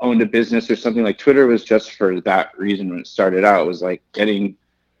 owned a business or something. Like, Twitter was just for that reason when it started out. It was like getting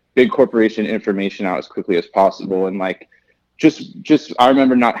big corporation information out as quickly as possible. And, like, just I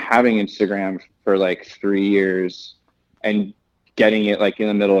remember not having Instagram for like 3 year and getting it, like, in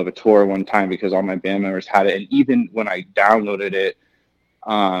the middle of a tour one time because all my band members had it. And even when I downloaded it,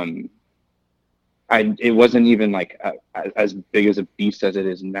 it wasn't even like as big as a beast as it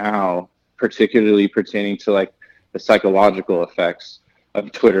is now, particularly pertaining to, like, the psychological effects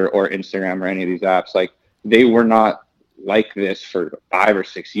of Twitter or Instagram or any of these apps. Like, they were not like this for 5 or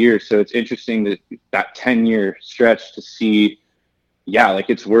 6 years. So it's interesting that 10-year stretch to see yeah, like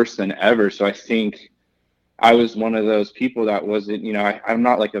it's worse than ever. So I think I was one of those people that wasn't, I'm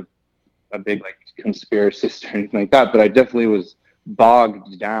not like a big like conspiracist or anything like that, but I definitely was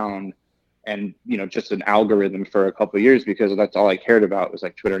bogged down and, just an algorithm for a couple of years because that's all I cared about was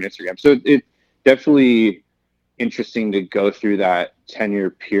like Twitter and Instagram. So it definitely interesting to go through that 10-year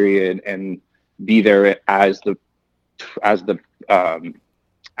period and be there as the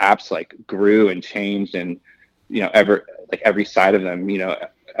apps like grew and changed and, ever like every side of them,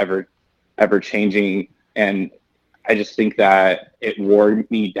 ever changing. And I just think that it wore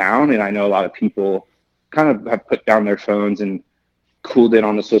me down. And I know a lot of people kind of have put down their phones and cooled it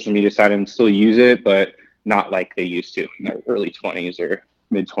on the social media side and still use it, but not like they used to in their early 20s or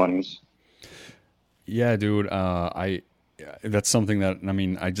mid 20s. Yeah, dude. That's something that,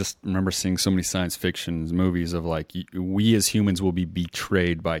 I just remember seeing so many science fiction movies of like, we as humans will be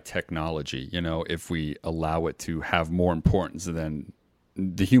betrayed by technology, if we allow it to have more importance than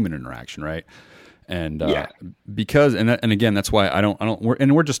the human interaction, right? And because, and again, that's why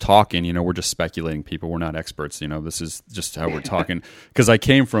we're just talking, we're just speculating people. We're not experts, this is just how we're talking. Because I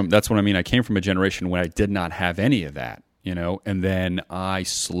came from a generation when I did not have any of that, and then I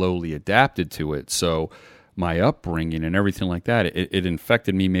slowly adapted to it. So my upbringing and everything like that, it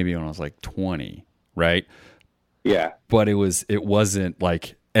infected me maybe when I was like 20, right? Yeah. But it wasn't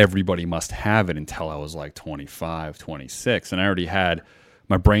like everybody must have it until I was like 25, 26. And I already had,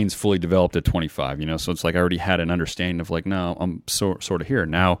 my brain's fully developed at 25, so it's like I already had an understanding of like, no, I'm sort of here.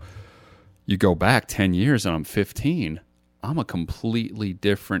 Now you go back 10 years and I'm 15, I'm a completely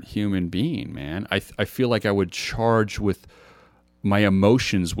different human being, man. I feel like I would charge with, my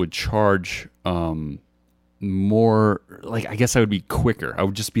emotions would charge more, like I guess I would be quicker. I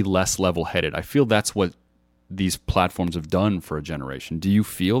would just be less level-headed. I feel that's what these platforms have done for a generation. Do you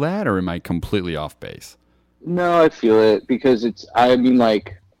feel that, or am I completely off base? No, I feel it because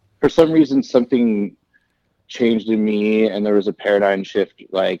for some reason something changed in me and there was a paradigm shift,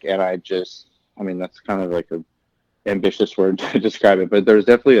 and that's kind of like a ambitious word to describe it, but there's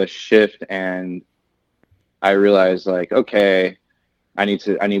definitely a shift and I realized like, okay, I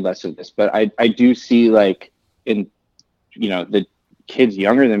need less of this. But I do see like in, the kids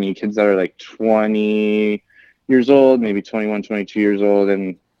younger than me, kids that are like 20 years old, maybe 21, 22 years old,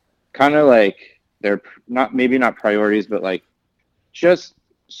 and kind of like, they're maybe not priorities, but like just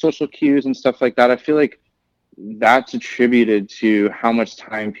social cues and stuff like that. I feel like that's attributed to how much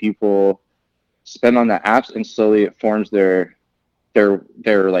time people spend on the apps, and slowly it forms their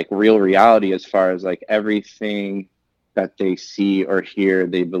like real reality as far as like everything that they see or hear,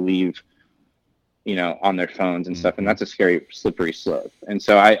 they believe, on their phones and stuff. And that's a scary, slippery slope. And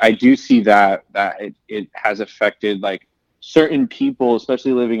so I do see that it has affected like certain people,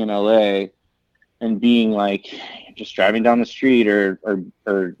 especially living in LA, and being like just driving down the street or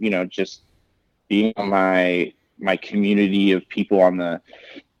just being on my community of people on the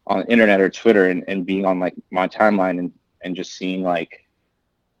internet or Twitter and being on like my timeline and just seeing like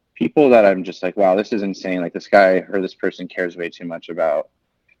people that I'm just like, wow, this is insane. Like this guy or this person cares way too much about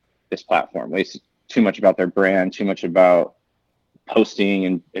this platform, way too much about their brand, too much about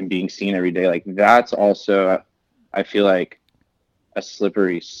posting and being seen every day. Like that's also, I feel like, a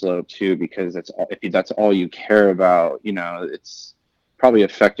slippery slope too, because if that's all you care about, it's probably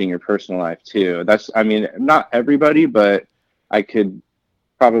affecting your personal life too. Not everybody, but I could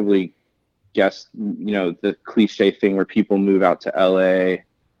probably guess, the cliche thing where people move out to LA,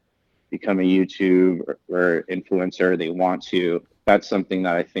 become a YouTube or influencer, they want to. That's something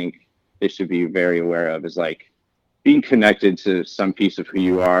that I think they should be very aware of, is like being connected to some piece of who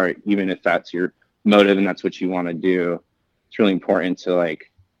you are, even if that's your motive and that's what you want to do. It's really important to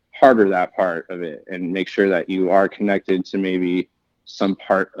like harbor that part of it and make sure that you are connected to maybe some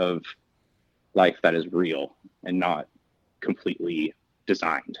part of life that is real and not completely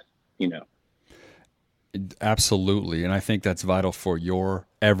designed, Absolutely. And I think that's vital for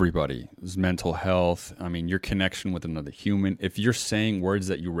everybody's mental health. Your connection with another human. If you're saying words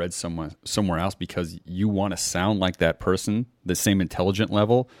that you read somewhere else because you want to sound like that person, the same intelligent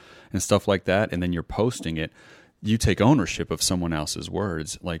level and stuff like that, and then you're posting it, you take ownership of someone else's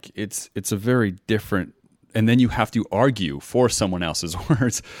words. Like it's a very different, and then you have to argue for someone else's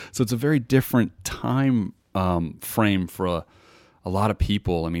words. So it's a very different time frame for a lot of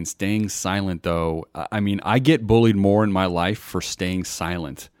people. Staying silent though. I get bullied more in my life for staying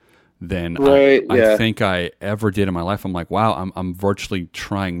silent than I think I ever did in my life. I'm like, wow, I'm virtually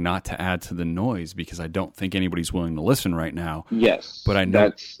trying not to add to the noise because I don't think anybody's willing to listen right now. Yes. But I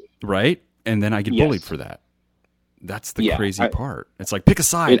know, right? And then I get bullied for that. that's the Yeah, crazy part. It's like, pick a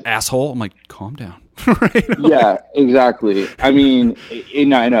side, asshole. I'm like, calm down. Right? Yeah, exactly. I mean,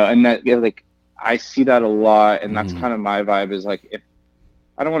 I know, and that like I see that a lot, and that's kind of my vibe. Is like, if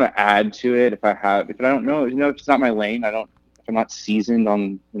I don't want to add to it, if I don't know, if it's not my lane, if I'm not seasoned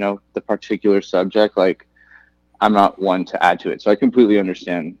on the particular subject, like I'm not one to add to it. So I completely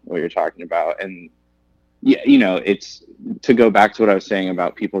understand what you're talking about, and yeah, it's to go back to what I was saying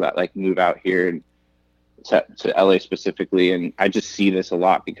about people that like move out here and to LA specifically, and I just see this a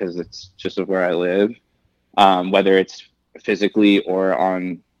lot because it's just of where I live, whether it's physically or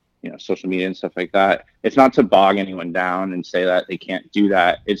on social media and stuff like that. It's not to bog anyone down and say that they can't do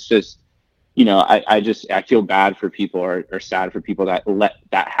that. It's just I feel bad for people or sad for people that let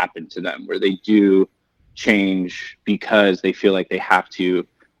that happen to them, where they do change because they feel like they have to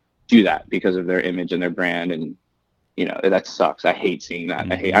do that because of their image and their brand, and that sucks. I hate seeing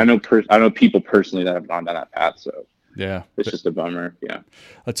that. I know people personally that have gone down that path, so yeah, it's just a bummer. Yeah,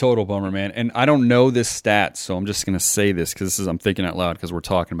 a total bummer, man. And I don't know this stat, so I'm just going to say this because I'm thinking out loud because we're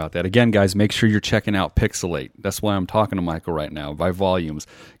talking about that. Again, guys, make sure you're checking out Pixelate. That's why I'm talking to Michael right now. By Volumes,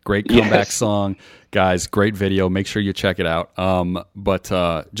 great comeback song, guys. Great video. Make sure you check it out.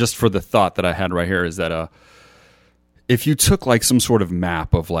 But just for the thought that I had right here is that if you took like some sort of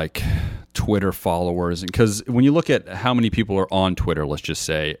map of like Twitter followers, because when you look at how many people are on Twitter, let's just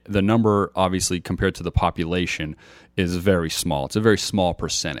say the number obviously compared to the population is very small. It's a very small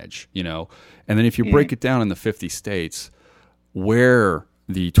percentage, and then if you break it down in the 50 states where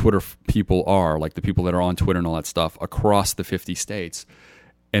the Twitter people are, like the people that are on Twitter and all that stuff across the 50 states,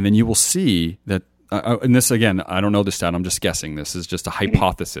 and then you will see that and this, again, I don't know this stat. I'm just guessing. This is just a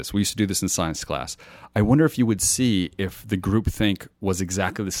hypothesis. We used to do this in science class. I wonder if you would see if the groupthink was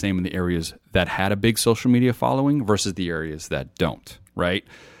exactly the same in the areas that had a big social media following versus the areas that don't, right?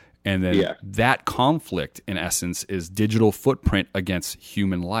 And then that conflict, in essence, is digital footprint against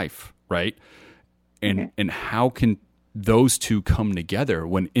human life, right? And how can those two come together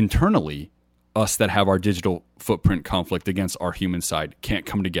when internally us that have our digital footprint conflict against our human side can't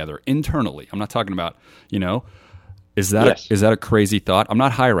come together internally? I'm not talking about, is that a crazy thought? I'm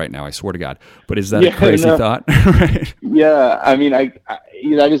not high right now, I swear to God, but is that a crazy thought? Right? Yeah, I mean,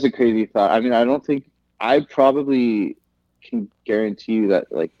 that is a crazy thought. I mean, I probably can guarantee you that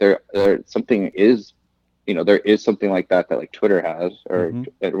like there something is, there is something like that like Twitter has or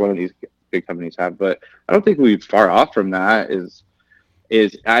one of these big companies have, but I don't think we're far off from that.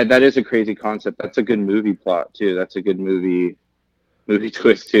 That is a crazy concept. That's a good movie plot too. That's a good movie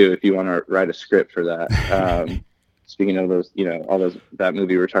twist too, if you want to write a script for that. Speaking of those, that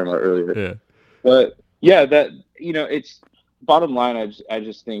movie we were talking about earlier. Yeah. But yeah, that it's bottom line. I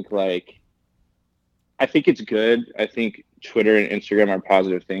just think like, I think it's good. I think Twitter and Instagram are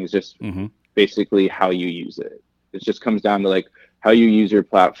positive things. Just basically how you use it. It just comes down to like how you use your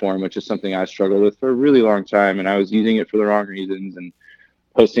platform, which is something I struggled with for a really long time, and I was using it for the wrong reasons and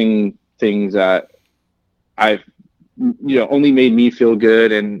posting things that I've, only made me feel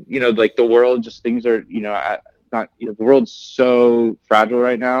good. And, like the world, just things are, the world's so fragile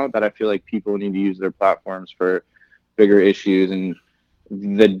right now that I feel like people need to use their platforms for bigger issues. And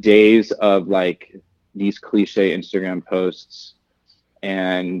the days of like these cliche Instagram posts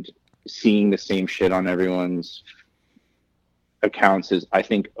and seeing the same shit on everyone's accounts is, I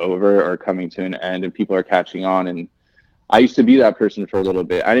think, over or coming to an end, and people are catching on. And I used to be that person for a little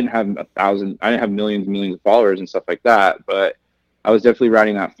bit. I didn't have millions and millions of followers and stuff like that, but I was definitely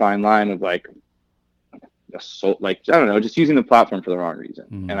riding that fine line of like, I don't know, just using the platform for the wrong reason.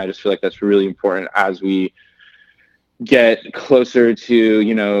 And I just feel like that's really important as we get closer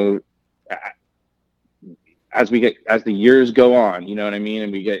to, as the years go on, you know what I mean?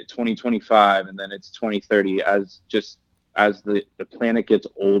 And we get 2025 and then it's 2030, as the planet gets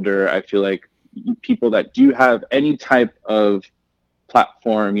older, I feel like people that do have any type of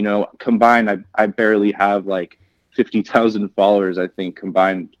platform, combined, I barely have like 50,000 followers, I think,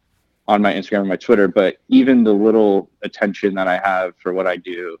 combined on my Instagram and my Twitter. But even the little attention that I have for what I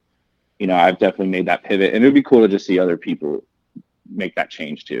do, I've definitely made that pivot, and it would be cool to just see other people make that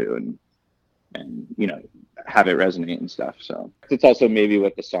change too, and have it resonate and stuff. So it's also maybe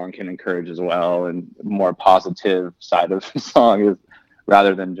what the song can encourage as well, and more positive side of the song is,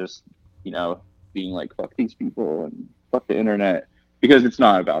 rather than just being like, fuck these people and fuck the internet, because it's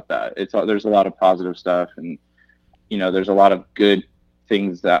not about that. There's a lot of positive stuff, and there's a lot of good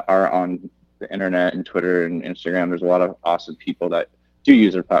things that are on the internet and Twitter and Instagram. There's a lot of awesome people that do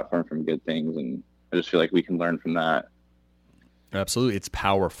use their platform from good things, and I just feel like we can learn from that. Absolutely. It's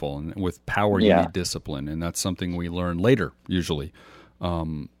powerful, and with power you need discipline, and that's something we learn later usually.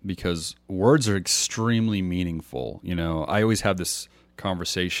 because words are extremely meaningful. You know, I always have this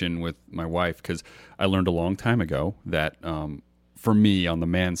conversation with my wife because I learned a long time ago that for me on the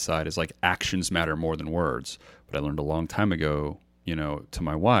man's side is like actions matter more than words. But I learned a long time ago, you know, to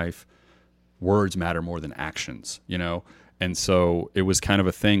my wife, words matter more than actions, you know? And so it was kind of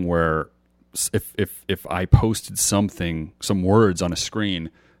a thing where if I posted some words on a screen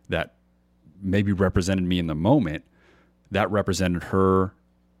that maybe represented me in the moment, that represented her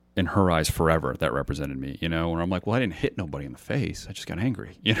in her eyes forever. That represented me, you know, where I'm like, well, I didn't hit nobody in the face. I just got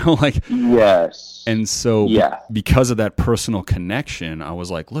angry, you know, like, yes. And so yeah. Because of that personal connection, I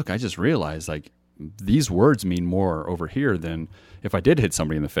was like, look, I just realized like these words mean more over here than if I did hit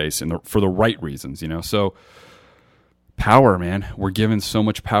somebody in the face for the right reasons, you know? So power, man, we're given so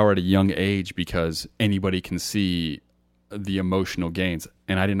much power at a young age because anybody can see the emotional gains.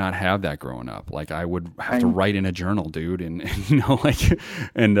 And I did not have that growing up. Like I would have to write in a journal, dude. And you know, like,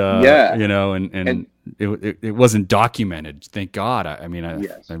 and, you know, and it wasn't documented. Thank God. I mean,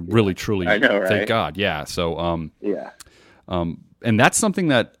 I really, truly, I know, right? Thank God. Yeah. So, yeah. And that's something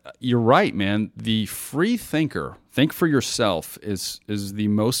that you're right, man. The free thinker, think for yourself is the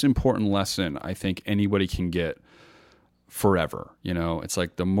most important lesson I think anybody can get forever. You know, it's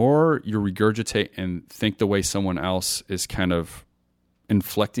like the more you regurgitate and think the way someone else is kind of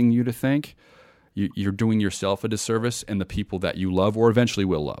inflecting you to think, you're doing yourself a disservice and the people that you love or eventually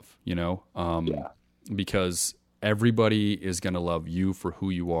will love, you know, because everybody is going to love you for who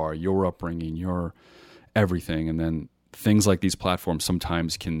you are, your upbringing, your everything. And then things like these platforms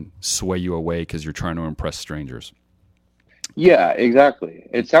sometimes can sway you away because you're trying to impress strangers. Yeah, exactly.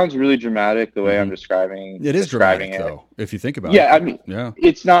 It sounds really dramatic the way I'm describing it. Is dramatic, though, if you think about it. Yeah, I mean, yeah.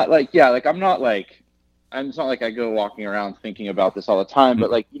 It's not like, it's not like I go walking around thinking about this all the time,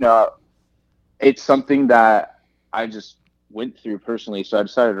 but like, you know, it's something that I just went through personally. So I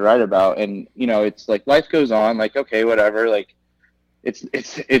decided to write about, and, you know, it's like life goes on, like, okay, whatever. Like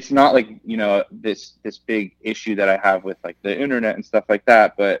it's not like, you know, this big issue that I have with like the internet and stuff like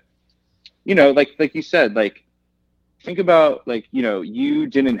that. But, you know, like you said, like, think about like, you know,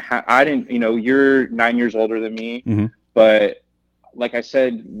 I didn't, you know, you're 9 years older than me, but like I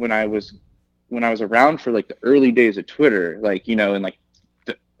said, when I was around for like the early days of Twitter, like, you know, in like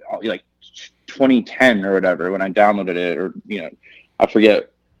 2010 or whatever, when I downloaded it, or, you know, I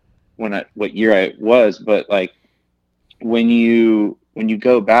forget what year I was, but like when you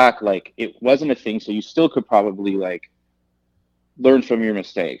go back, like it wasn't a thing. So you still could probably like learn from your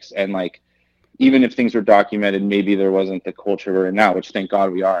mistakes, and like, even if things were documented, maybe there wasn't the culture we're in now, which thank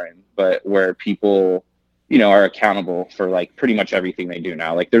God we are in, but where people, you know, are accountable for like pretty much everything they do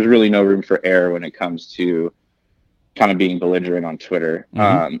now. Like there's really no room for error when it comes to kind of being belligerent on Twitter.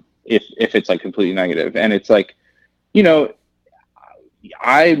 If it's like completely negative. And it's like, you know,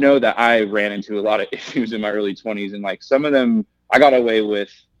 I know that I ran into a lot of issues in my early 20s, and like some of them I got away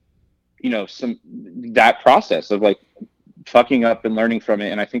with, you know, that process of like fucking up and learning from it.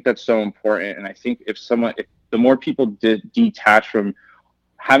 And I think that's so important. And I think if the more people detach from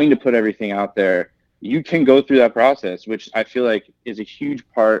having to put everything out there, you can go through that process, which I feel like is a huge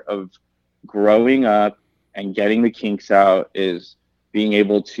part of growing up and getting the kinks out, is being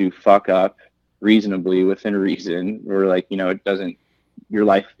able to fuck up reasonably within reason, or like, you know, your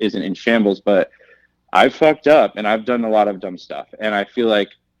life isn't in shambles. But I've fucked up and I've done a lot of dumb stuff. And I feel like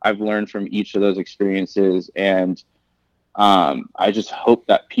I've learned from each of those experiences. And I just hope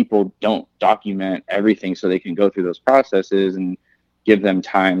that people don't document everything so they can go through those processes, and give them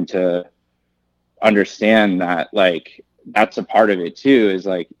time to understand that like that's a part of it too, is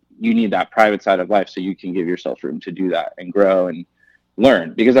like you need that private side of life so you can give yourself room to do that and grow and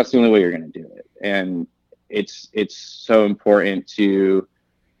learn, because that's the only way you're going to do it. And it's so important to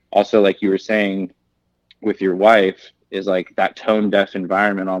also, like you were saying with your wife, is like that tone deaf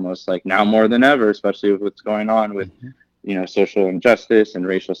environment, almost like now more than ever, especially with what's going on with you know, social injustice and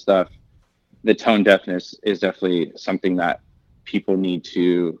racial stuff. The tone deafness is definitely something that people need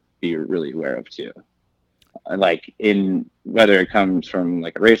to be really aware of too. Like in whether it comes from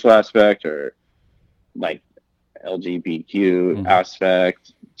like a racial aspect or like LGBTQ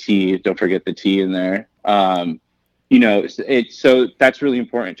aspect, don't forget the T in there. You know, so that's really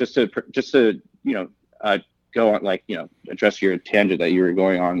important. Just to you know, go on, like, you know, address your tangent that you were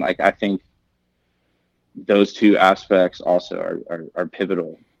going on. Like, I think those two aspects also are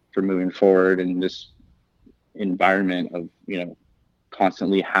pivotal for moving forward in this environment of, you know,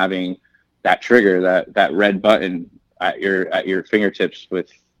 constantly having that trigger, that red button at your fingertips with,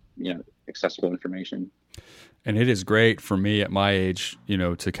 you know, accessible information. And it is great for me at my age, you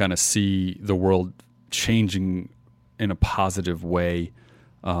know, to kind of see the world changing in a positive way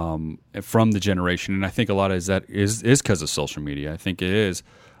from the generation. And I think a lot of that is because of social media. I think it is.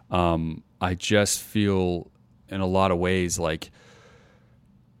 I just feel in a lot of ways like,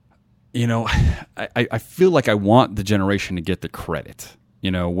 you know, I feel like I want the generation to get the credit, you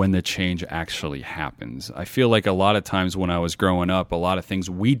know, when the change actually happens. I feel like a lot of times when I was growing up, a lot of things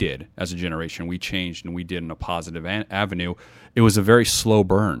we did as a generation, we changed and we did in a positive avenue. It was a very slow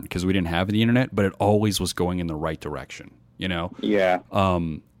burn because we didn't have the internet, but it always was going in the right direction, you know? Yeah.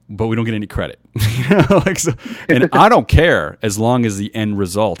 But we don't get any credit. Like, so, and I don't care as long as the end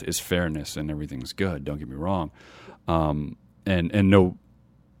result is fairness and everything's good. Don't get me wrong. And no,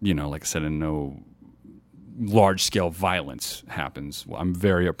 you know, like I said, and no large scale violence happens. I'm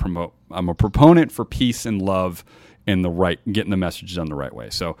I'm a proponent for peace and love and getting the messages done the right way.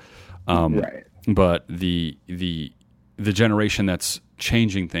 So, Right. But the generation that's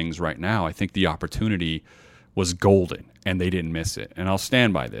changing things right now, I think the opportunity was golden and they didn't miss it. And I'll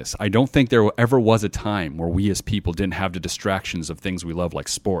stand by this. I don't think there ever was a time where we as people didn't have the distractions of things we love, like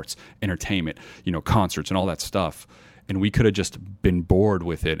sports, entertainment, you know, concerts and all that stuff. And we could have just been bored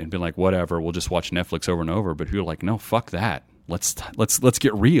with it and been like, whatever, we'll just watch Netflix over and over. But people are like, no, fuck that. Let's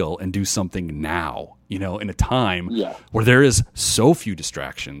get real and do something now, you know, in a time where there is so few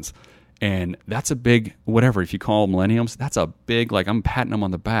distractions. And that's a big, whatever, if you call millennials, that's a big, like, I'm patting them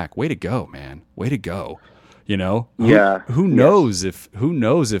on the back. Way to go, man. Way to go. You know? Who knows if,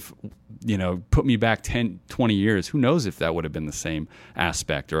 you know, put me back 10, 20 years, who knows if that would have been the same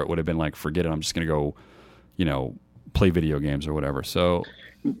aspect, or it would have been like, forget it, I'm just going to go, you know, play video games or whatever. So,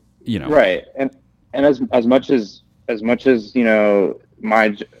 you know. Right. And as much as, you know,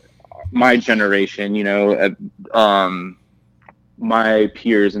 my generation, you know, my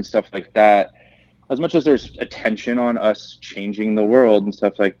peers and stuff like that, as much as there's attention on us changing the world and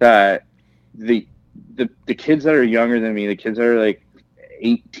stuff like that, the kids that are younger than me, the kids that are like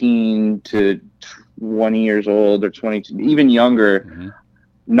 18 to 20 years old or 22, even younger,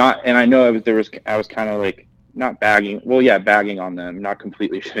 and I know I was kind of like, not bagging on them, not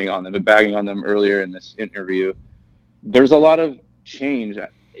completely shitting on them, but bagging on them earlier in this interview. There's a lot of change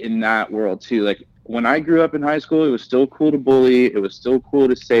in that world too. Like when I grew up in high school, it was still cool to bully. It was still cool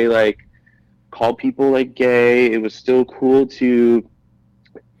to say, like, call people like gay. It was still cool to,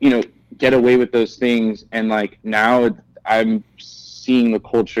 you know, get away with those things. And like now I'm seeing the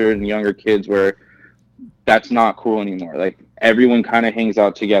culture in younger kids where that's not cool anymore. Like everyone kind of hangs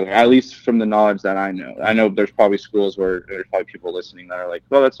out together, at least from the knowledge that I know. I know there's probably schools where there's probably people listening that are like,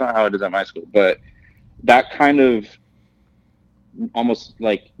 well, that's not how it is at my school. But that kind of almost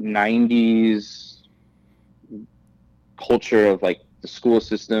like 90s culture of like the school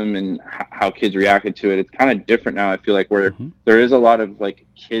system and how kids reacted to it, it's kind of different now. I feel like where there is a lot of like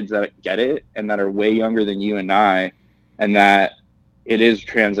kids that get it and that are way younger than you and I, and that it is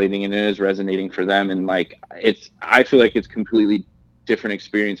translating and it is resonating for them. And like, I feel like it's completely different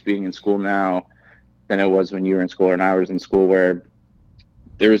experience being in school now than it was when you were in school and I was in school, where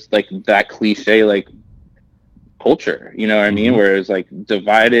there's like that cliche, like culture, you know what I mean? Where it was like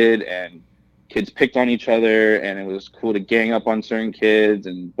divided and kids picked on each other and it was cool to gang up on certain kids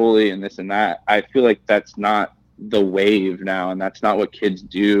and bully and this and that. I feel like that's not the wave now, and that's not what kids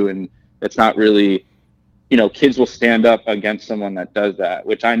do. And that's not really, you know, kids will stand up against someone that does that,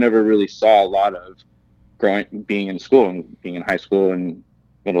 which I never really saw a lot of being in school and being in high school and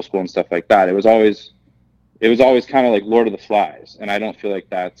middle school and stuff like that. It was always kind of like Lord of the Flies. And I don't feel like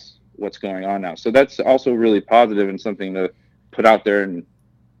that's what's going on now. So that's also really positive and something to put out there and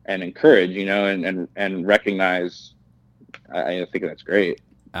encourage, you know, and recognize. I think that's great.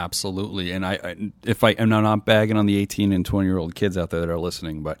 Absolutely. And I'm not bagging on the 18 and 20-year-old kids out there that are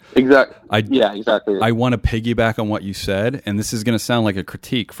listening, but exactly. I want to piggyback on what you said, and this is going to sound like a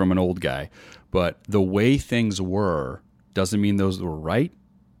critique from an old guy, but the way things were doesn't mean those were right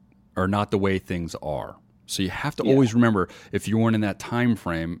or not the way things are. So you have to always remember, if you weren't in that time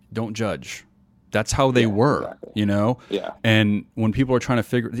frame, don't judge. That's how they were, you know? Yeah. And when people are trying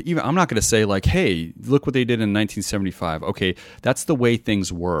to I'm not going to say like, hey, look what they did in 1975. Okay, that's the way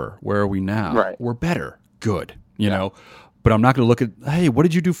things were. Where are we now? Right. We're better. Good. You know? But I'm not going to look at, hey, what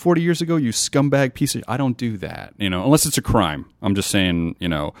did you do 40 years ago, you scumbag piece of... I don't do that, you know, unless it's a crime. I'm just saying, you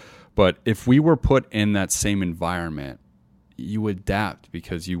know. But if we were put in that same environment, you adapt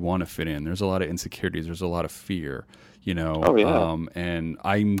because you want to fit in. There's a lot of insecurities. There's a lot of fear. You know, and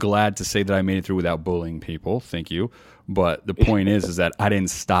I'm glad to say that I made it through without bullying people. Thank you. But the point is that I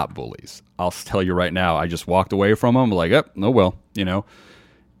didn't stop bullies. I'll tell you right now, I just walked away from them like, you know,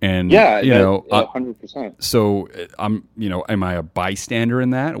 and you know, 100%. So you know, am I a bystander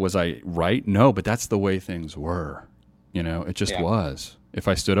in that? Was I right? No, but that's the way things were. You know, it just was. If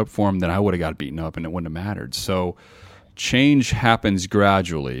I stood up for him, then I would have got beaten up and it wouldn't have mattered. So change happens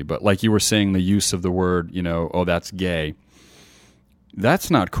gradually. But like you were saying, the use of the word, you know, oh, that's gay.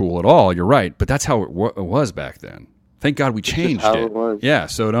 That's not cool at all. You're right. But that's how it was back then. Thank God we changed it. It was. Yeah.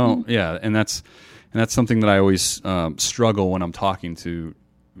 So don't, and that's something that I always struggle when I'm talking to,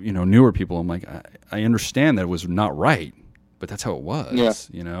 you know, newer people. I'm like, I understand that it was not right, but that's how it was,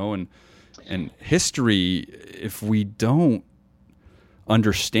 you know, and history, if we don't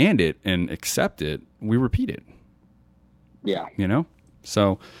understand it and accept it, we repeat it. Yeah. You know?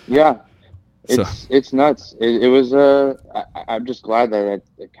 So. Yeah. It's nuts. It was, I'm just glad that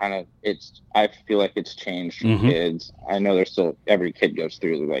it kind of, I feel like it's changed for kids. I know there's still, every kid goes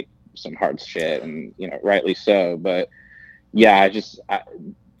through like some hard shit and, you know, rightly so, but yeah,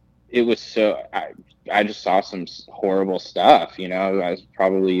 it was so, I just saw some horrible stuff, you know, as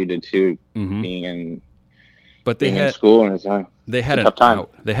probably you did too, being in school and they had an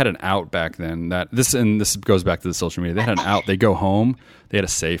out. They had an out back then. This goes back to the social media. They had an out. They go home. They had a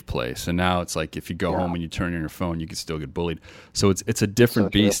safe place, and now it's like if you go home and you turn on your phone, you can still get bullied. So it's a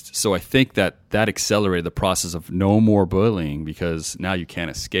different beast. So I think that accelerated the process of no more bullying because now you can't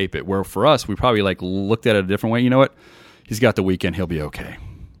escape it. Where for us, we probably like looked at it a different way. You know what? He's got the weekend. He'll be okay.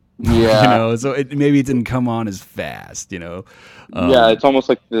 Yeah. You know, so maybe it didn't come on as fast, you know. It's almost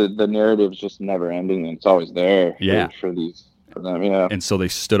like the narrative's just never ending and it's always there for them, yeah. And so they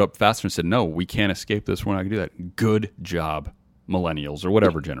stood up faster and said, no, we can't escape this. We're not going to do that. Good job, millennials or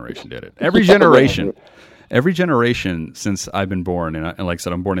whatever generation did it. Every generation since I've been born, and like I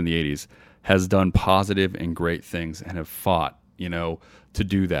said, I'm born in the 80s, has done positive and great things and have fought, you know, to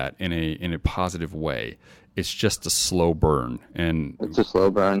do that in a positive way. It's just a slow burn, and it's a slow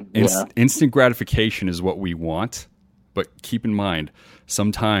burn. Instant gratification is what we want, but keep in mind,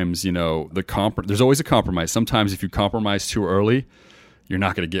 sometimes you know there's always a compromise. Sometimes if you compromise too early, you're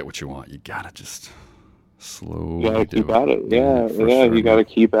not going to get what you want. You gotta just slowly. You gotta keep at it. You gotta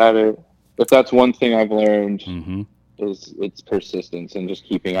keep at it. If that's one thing I've learned, is it's persistence and just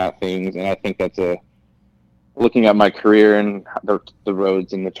keeping at things. And I think that's looking at my career and the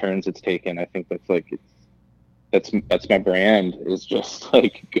roads and the turns it's taken. I think that's like that's my brand. Is just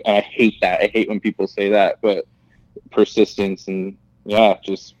like, I hate that. I hate when people say that, but persistence and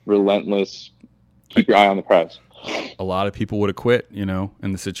just relentless. Keep your eye on the prize. A lot of people would have quit, you know,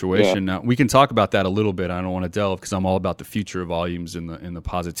 in the situation. Now we can talk about that a little bit. I don't want to delve because I'm all about the future of volumes and the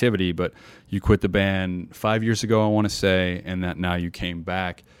positivity. But you quit the band 5 years ago, I want to say, and that now you came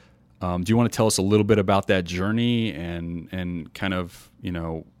back. Do you want to tell us a little bit about that journey and kind of, you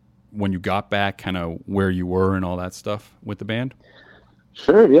know, when you got back, kind of where you were and all that stuff with the band?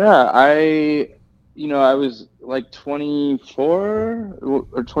 Sure. Yeah. I was like 24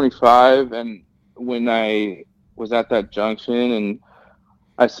 or 25. And when I was at that junction, and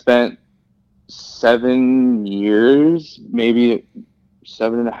I spent 7 years, maybe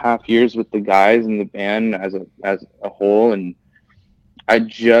 7.5 years with the guys in the band as a whole. And I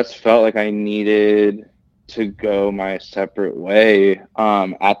just felt like I needed to go my separate way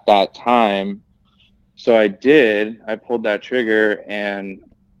at that time. So I pulled that trigger, and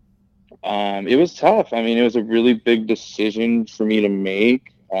it was tough. I mean, it was a really big decision for me to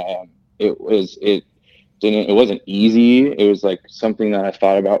make. It wasn't easy. It was like something that I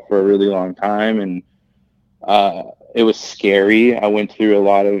thought about for a really long time, and it was scary. I went through a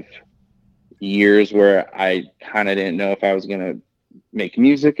lot of years where I kind of didn't know if I was going to make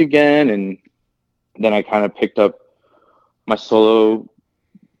music again, and then I kind of picked up my solo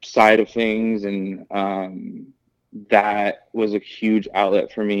side of things, and that was a huge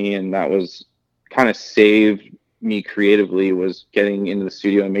outlet for me, and that was kind of saved me creatively, was getting into the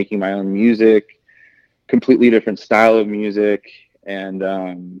studio and making my own music, completely different style of music, and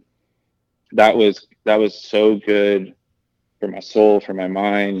that was so good for my soul, for my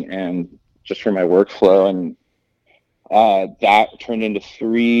mind, and just for my workflow. And that turned into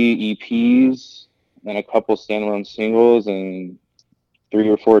 3 EPs and a couple standalone singles and 3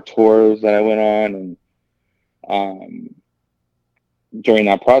 or 4 tours that I went on. And during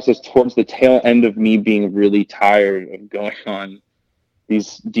that process, towards the tail end of me being really tired of going on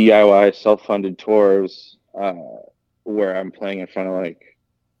these DIY self-funded tours, where I'm playing in front of like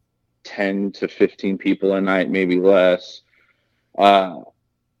 10 to 15 people a night, maybe less, I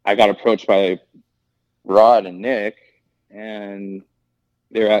got approached by Rod and Nick, and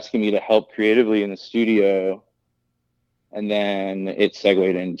they were asking me to help creatively in the studio. And then it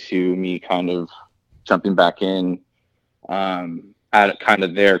segued into me kind of jumping back in at kind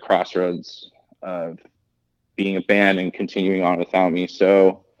of their crossroads of being a band and continuing on without me.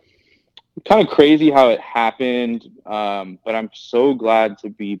 So kind of crazy how it happened. But I'm so glad to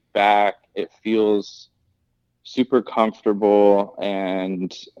be back. It feels super comfortable,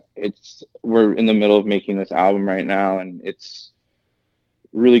 and we're in the middle of making this album right now, and it's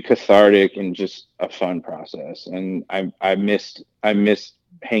really cathartic and just a fun process. And I missed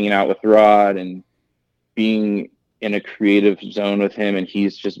hanging out with Rod and being in a creative zone with him, and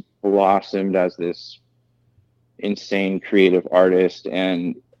he's just blossomed as this insane creative artist.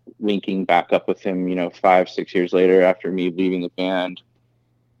 And linking back up with him, 5-6 years later after me leaving the band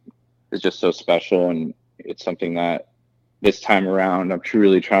is just so special. And it's something that this time around I'm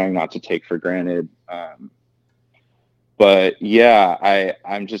truly trying not to take for granted. But yeah,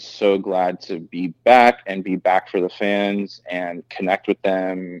 I'm just so glad to be back and be back for the fans and connect with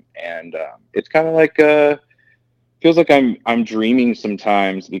them. And it's kind of like feels like I'm dreaming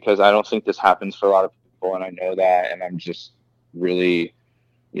sometimes, because I don't think this happens for a lot of people, and I know that, and I'm just really,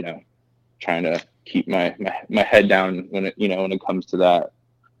 trying to keep my head down when it comes to that.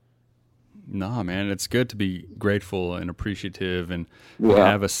 Nah, man, it's good to be grateful and appreciative and Yeah.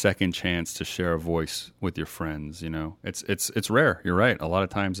 have a second chance to share a voice with your friends. It's rare. You're right. A lot of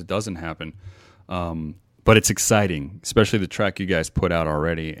times it doesn't happen, but it's exciting, especially the track you guys put out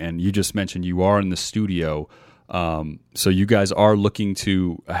already. And you just mentioned you are in the studio, so you guys are looking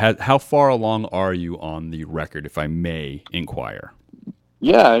to. How far along are you on the record, if I may inquire?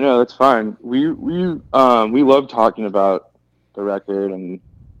 Yeah, I know, that's fine. We love talking about the record, and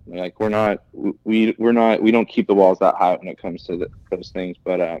like we don't keep the walls that high when it comes to those things.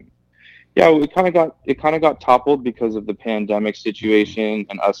 But yeah, it kind of got toppled because of the pandemic situation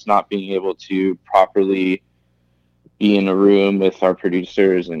and us not being able to properly be in a room with our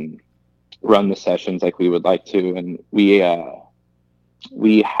producers and run the sessions like we would like to. And we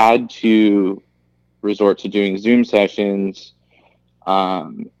had to resort to doing Zoom sessions,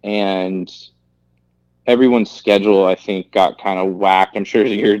 and everyone's schedule, I think, got kind of whacked. I'm sure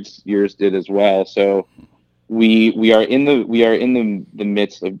yours did as well. So we are in the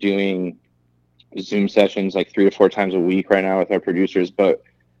midst of doing Zoom sessions like 3 to 4 times a week right now with our producers, but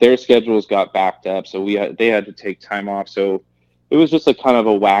their schedules got backed up, so they had to take time off. So it was just a kind of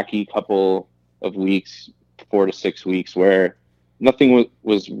a wacky couple of weeks, 4 to 6 weeks, where nothing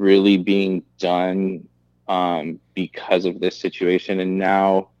was really being done because of this situation. And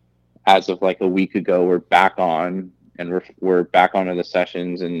now, as of like a week ago, we're back on, and we're back onto the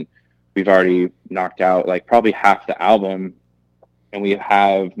sessions, and we've already knocked out like probably half the album, and we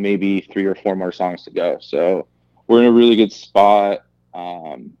have maybe 3 or 4 more songs to go. So we're in a really good spot.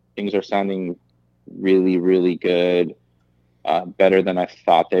 Things are sounding really, really good, better than I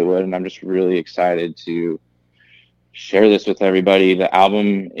thought they would, and I'm just really excited to share this with everybody. The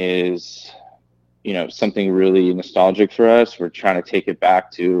album is, something really nostalgic for us. We're trying to take it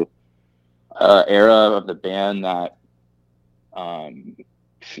back to era of the band that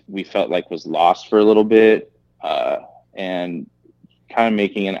we felt like was lost for a little bit, and kind of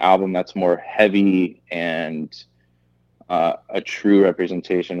making an album that's more heavy and a true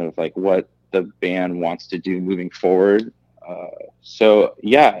representation of like what the band wants to do moving forward. So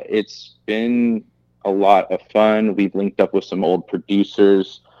yeah, it's been a lot of fun. We've linked up with some old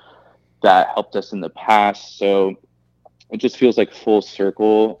producers that helped us in the past, so it just feels like full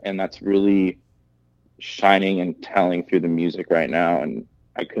circle, and that's really shining and telling through the music right now. And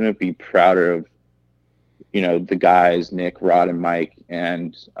I couldn't be prouder of, the guys, Nick, Rod, and Mike,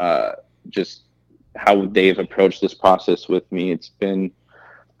 and just how they've approached this process with me. It's been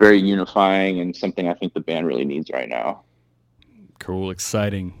very unifying and something I think the band really needs right now. Cool,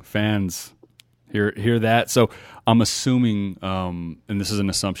 exciting. Fans hear that. So I'm assuming, and this is an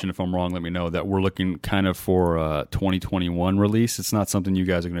assumption, if I'm wrong, let me know, that we're looking kind of for a 2021 release. It's not something you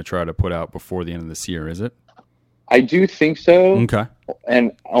guys are going to try to put out before the end of this year, is it? I do think so. Okay.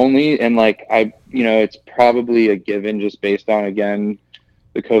 And it's probably a given just based on, again,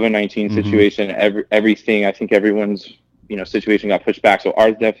 the COVID-19 situation. Everything, I think everyone's, situation got pushed back. So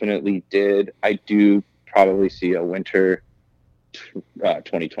ours definitely did. I do probably see a winter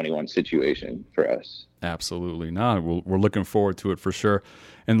 2021 situation for us. Absolutely. No, we're looking forward to it for sure.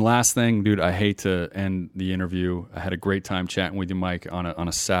 And last thing, dude, I hate to end the interview. I had a great time chatting with you, Mike, on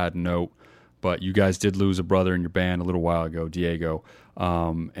a sad note, but you guys did lose a brother in your band a little while ago, Diego.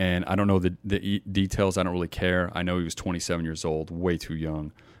 And I don't know the details. I don't really care. I know he was 27 years old, way too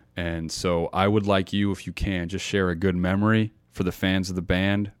young. And so I would like you, if you can, just share a good memory for the fans of the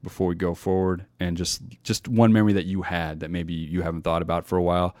band before we go forward, and just one memory that you had that maybe you haven't thought about for a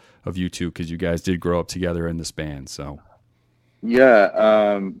while of you two, because you guys did grow up together in this band. So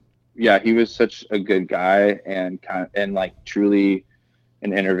yeah, he was such a good guy, and like truly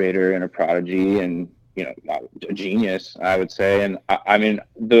an innovator and a prodigy, and a genius, I would say. And I mean,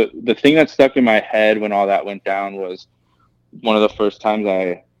 the thing that stuck in my head when all that went down was one of the first times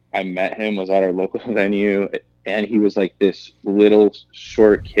I met him was at our local venue, and he was like this little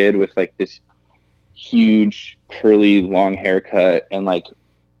short kid with like this huge curly long haircut, and like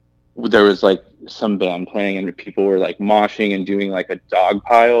there was like some band playing and people were like moshing and doing like a dog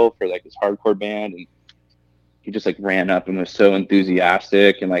pile for like this hardcore band, and he just like ran up and was so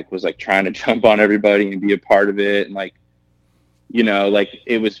enthusiastic and like was like trying to jump on everybody and be a part of it, and like like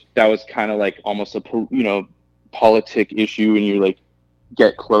that was kind of like almost a politic issue when you like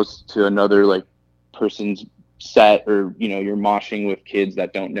get close to another like person's set, or you're moshing with kids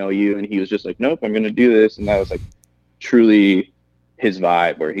that don't know you, and he was just like, nope, I'm gonna do this. And that was like truly his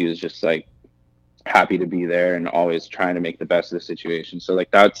vibe, where he was just like happy to be there and always trying to make the best of the situation. So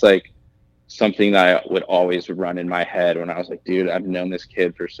like that's like something that I would always run in my head when I was like, dude, I've known this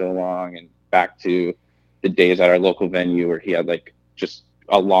kid for so long. And back to the days at our local venue where he had like just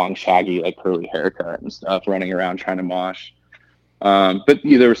a long shaggy like curly haircut and stuff, running around trying to mosh. But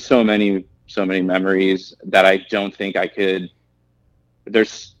there were so many memories that I don't think I could.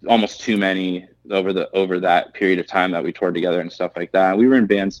 There's almost too many over that period of time that we toured together and stuff like that. We were in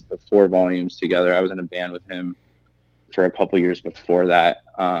bands before Volumes together. I was in a band with him for a couple years before that.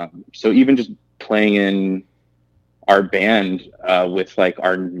 So even just playing in our band with like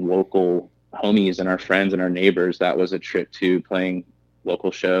our local homies and our friends and our neighbors, that was a trip to playing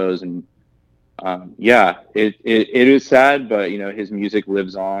local shows. And it is sad, but his music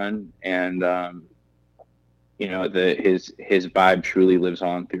lives on, and his vibe truly lives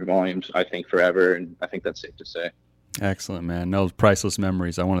on through Volumes, I think, forever, and I think that's safe to say. Excellent, man. Those priceless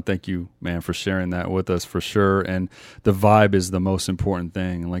memories. I want to thank you, man, for sharing that with us, for sure. And the vibe is the most important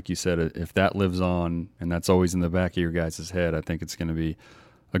thing. And like you said, if that lives on and that's always in the back of your guys' head, I think it's going to be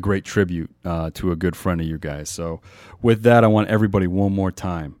a great tribute to a good friend of you guys. So with that, I want everybody one more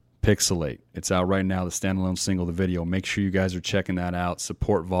time, Pixelate. It's out right now, the standalone single, the video. Make sure you guys are checking that out.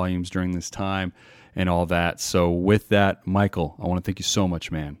 Support Volumes during this time and all that. So with that, Michael, I want to thank you so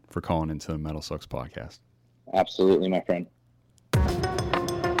much, man, for calling into the Metal Sucks podcast. Absolutely, my friend.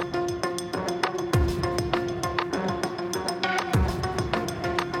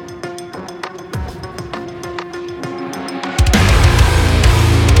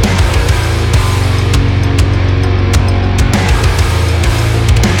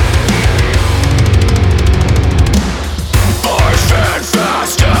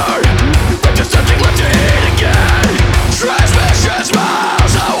 Transmissions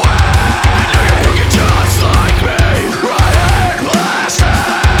miles away. You can just like me, right?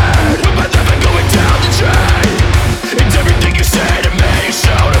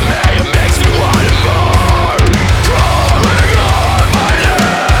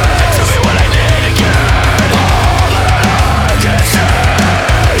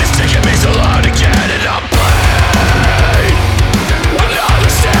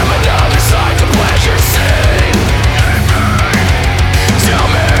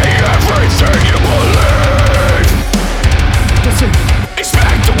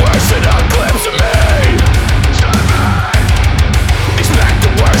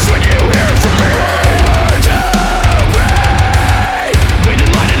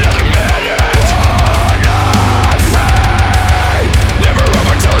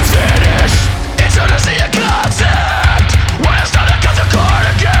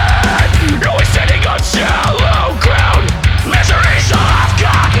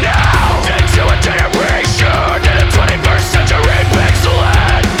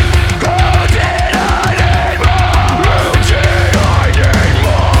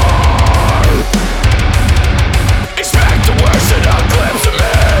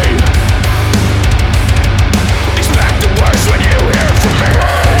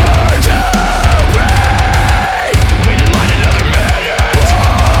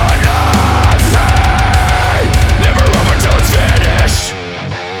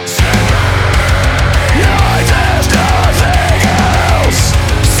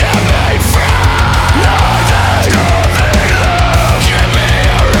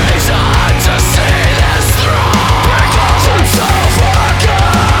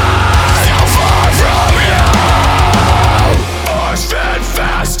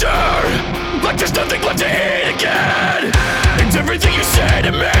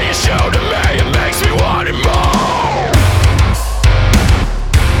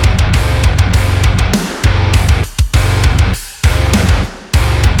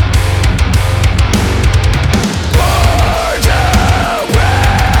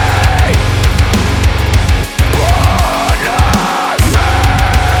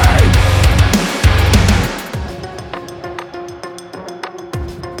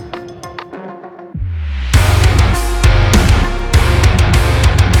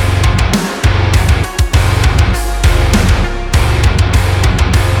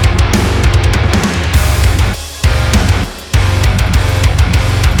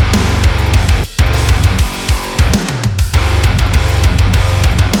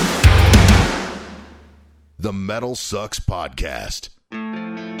 the Metal Sucks Podcast.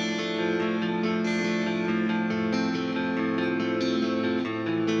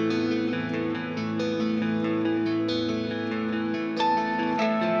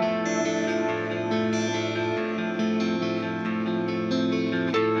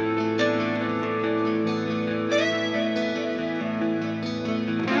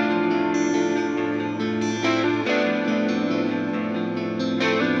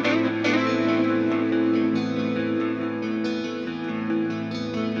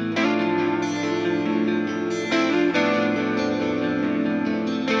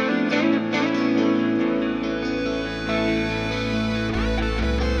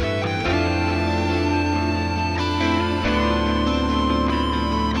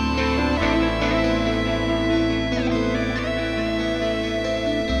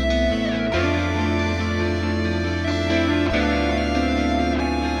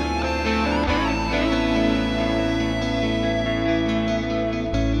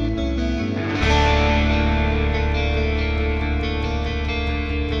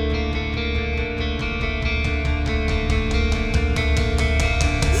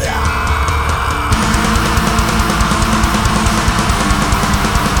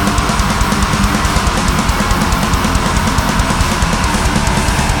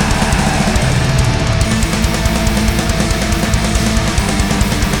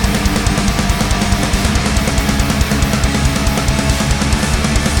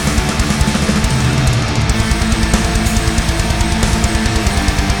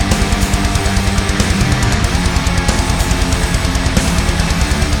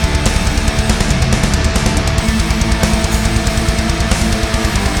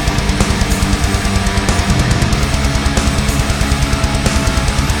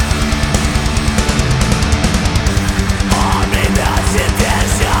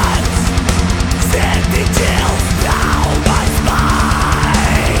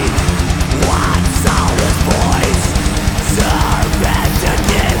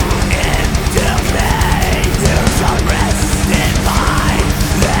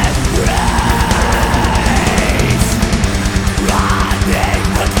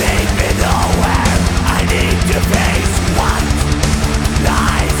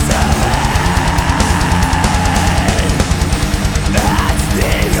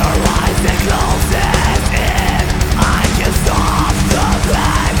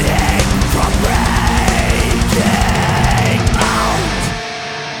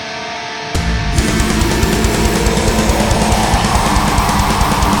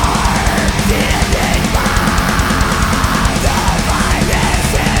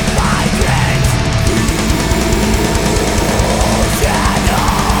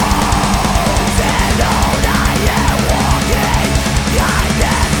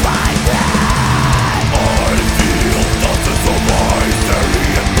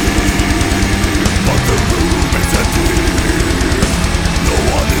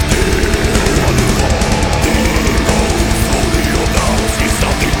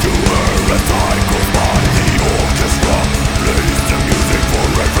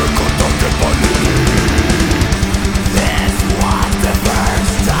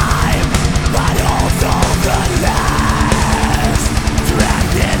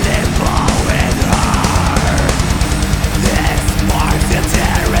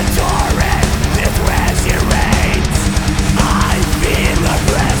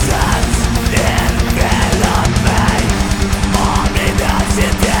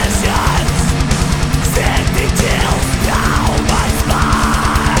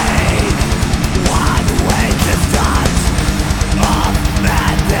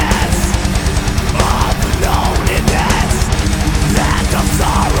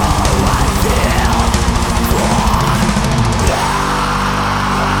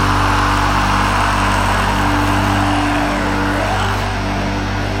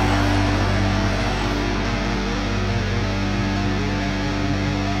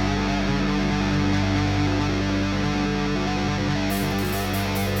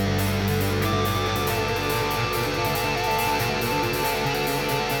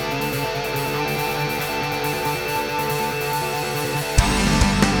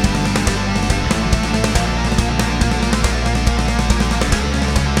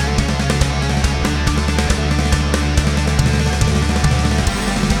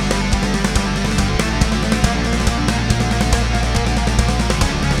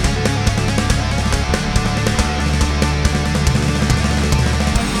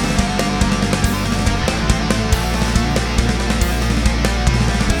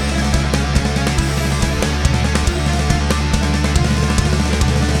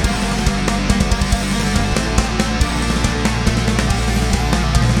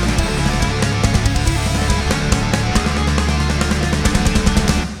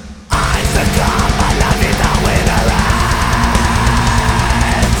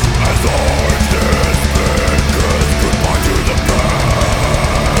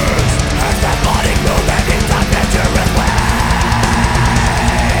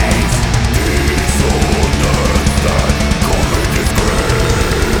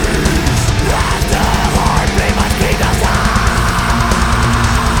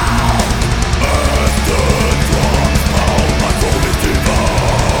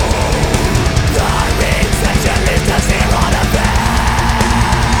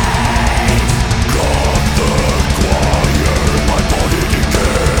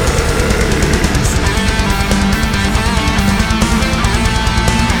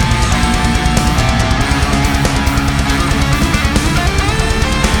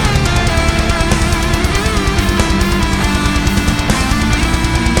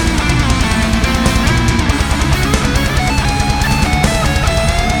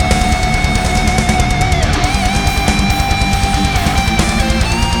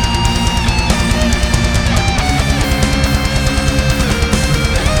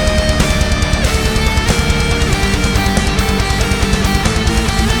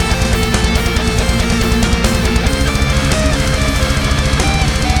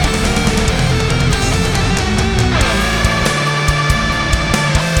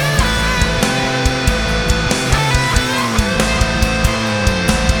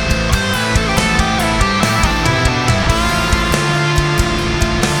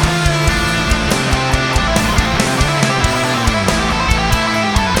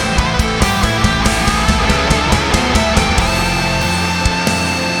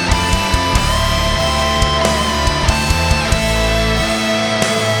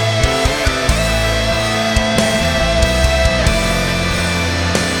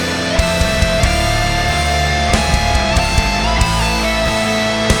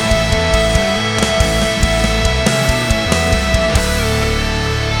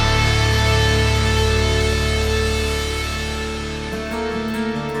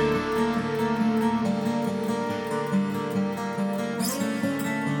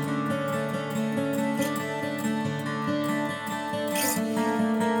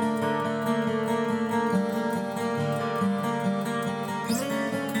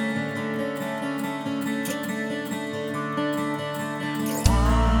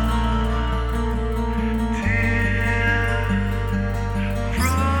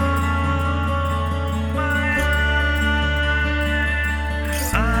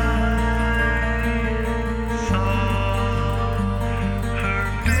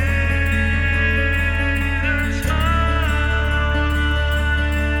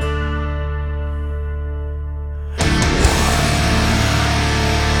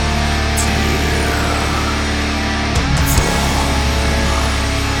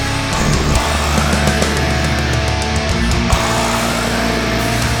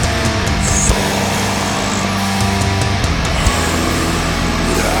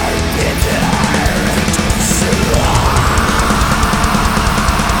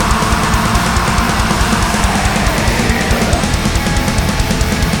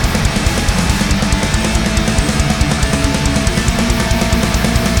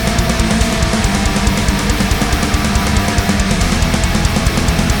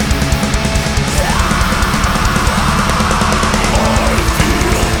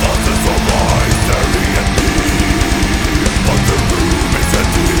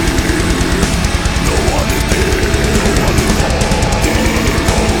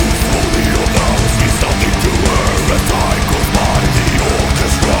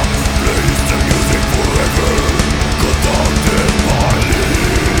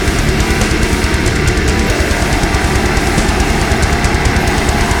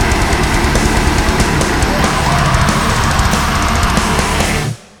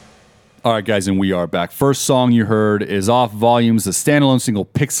 All right, guys, and we are back. First song you heard is Off Volumes, the standalone single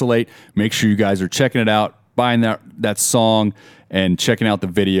Pixelate. Make sure you guys are checking it out, buying that song, and checking out the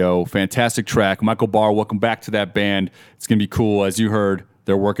video. Fantastic track. Michael Barr, welcome back to that band. It's going to be cool. As you heard,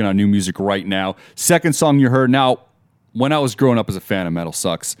 they're working on new music right now. Second song you heard. Now, when I was growing up as a fan of Metal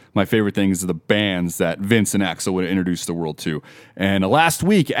Sucks, my favorite things are the bands that Vince and Axl would introduce the world to. And last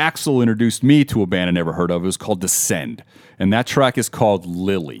week, Axl introduced me to a band I never heard of. It was called Descend. And that track is called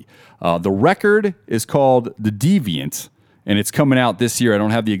Lily. The record is called The Deviant, and it's coming out this year. I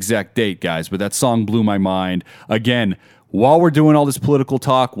don't have the exact date, guys, but that song blew my mind. Again, while we're doing all this political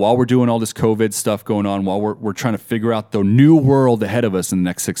talk, while we're doing all this COVID stuff going on, while we're trying to figure out the new world ahead of us in the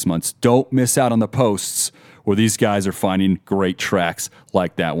next 6 months, don't miss out on the posts where these guys are finding great tracks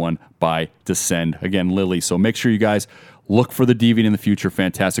like that one by Descend. Again, Lily. So make sure you guys look for The Deviant in the future.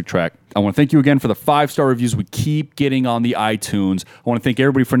 Fantastic track. I want to thank you again for the 5-star reviews we keep getting on the iTunes. I want to thank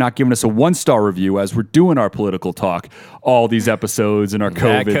everybody for not giving us a 1-star review as we're doing our political talk, all these episodes and our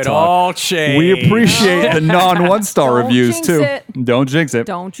COVID That could talk. all change. We appreciate the non-1-star Don't reviews jinx too. it. Don't jinx it.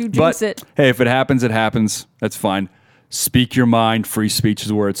 Don't you But, jinx it. Hey, if it happens, it happens. That's fine. Speak your mind. Free speech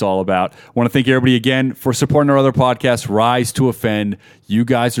is where it's all about. I want to thank everybody again for supporting our other podcast, Rise to Offend. You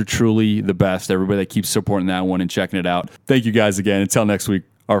guys are truly the best. Everybody that keeps supporting that one and checking it out. Thank you guys again. Until next week,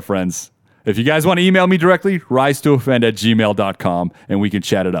 our friends. If you guys want to email me directly, risetooffend@gmail.com, and we can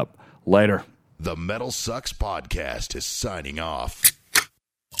chat it up. Later. The Metal Sucks Podcast is signing off.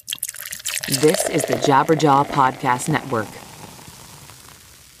 This is the Jabberjaw Podcast Network.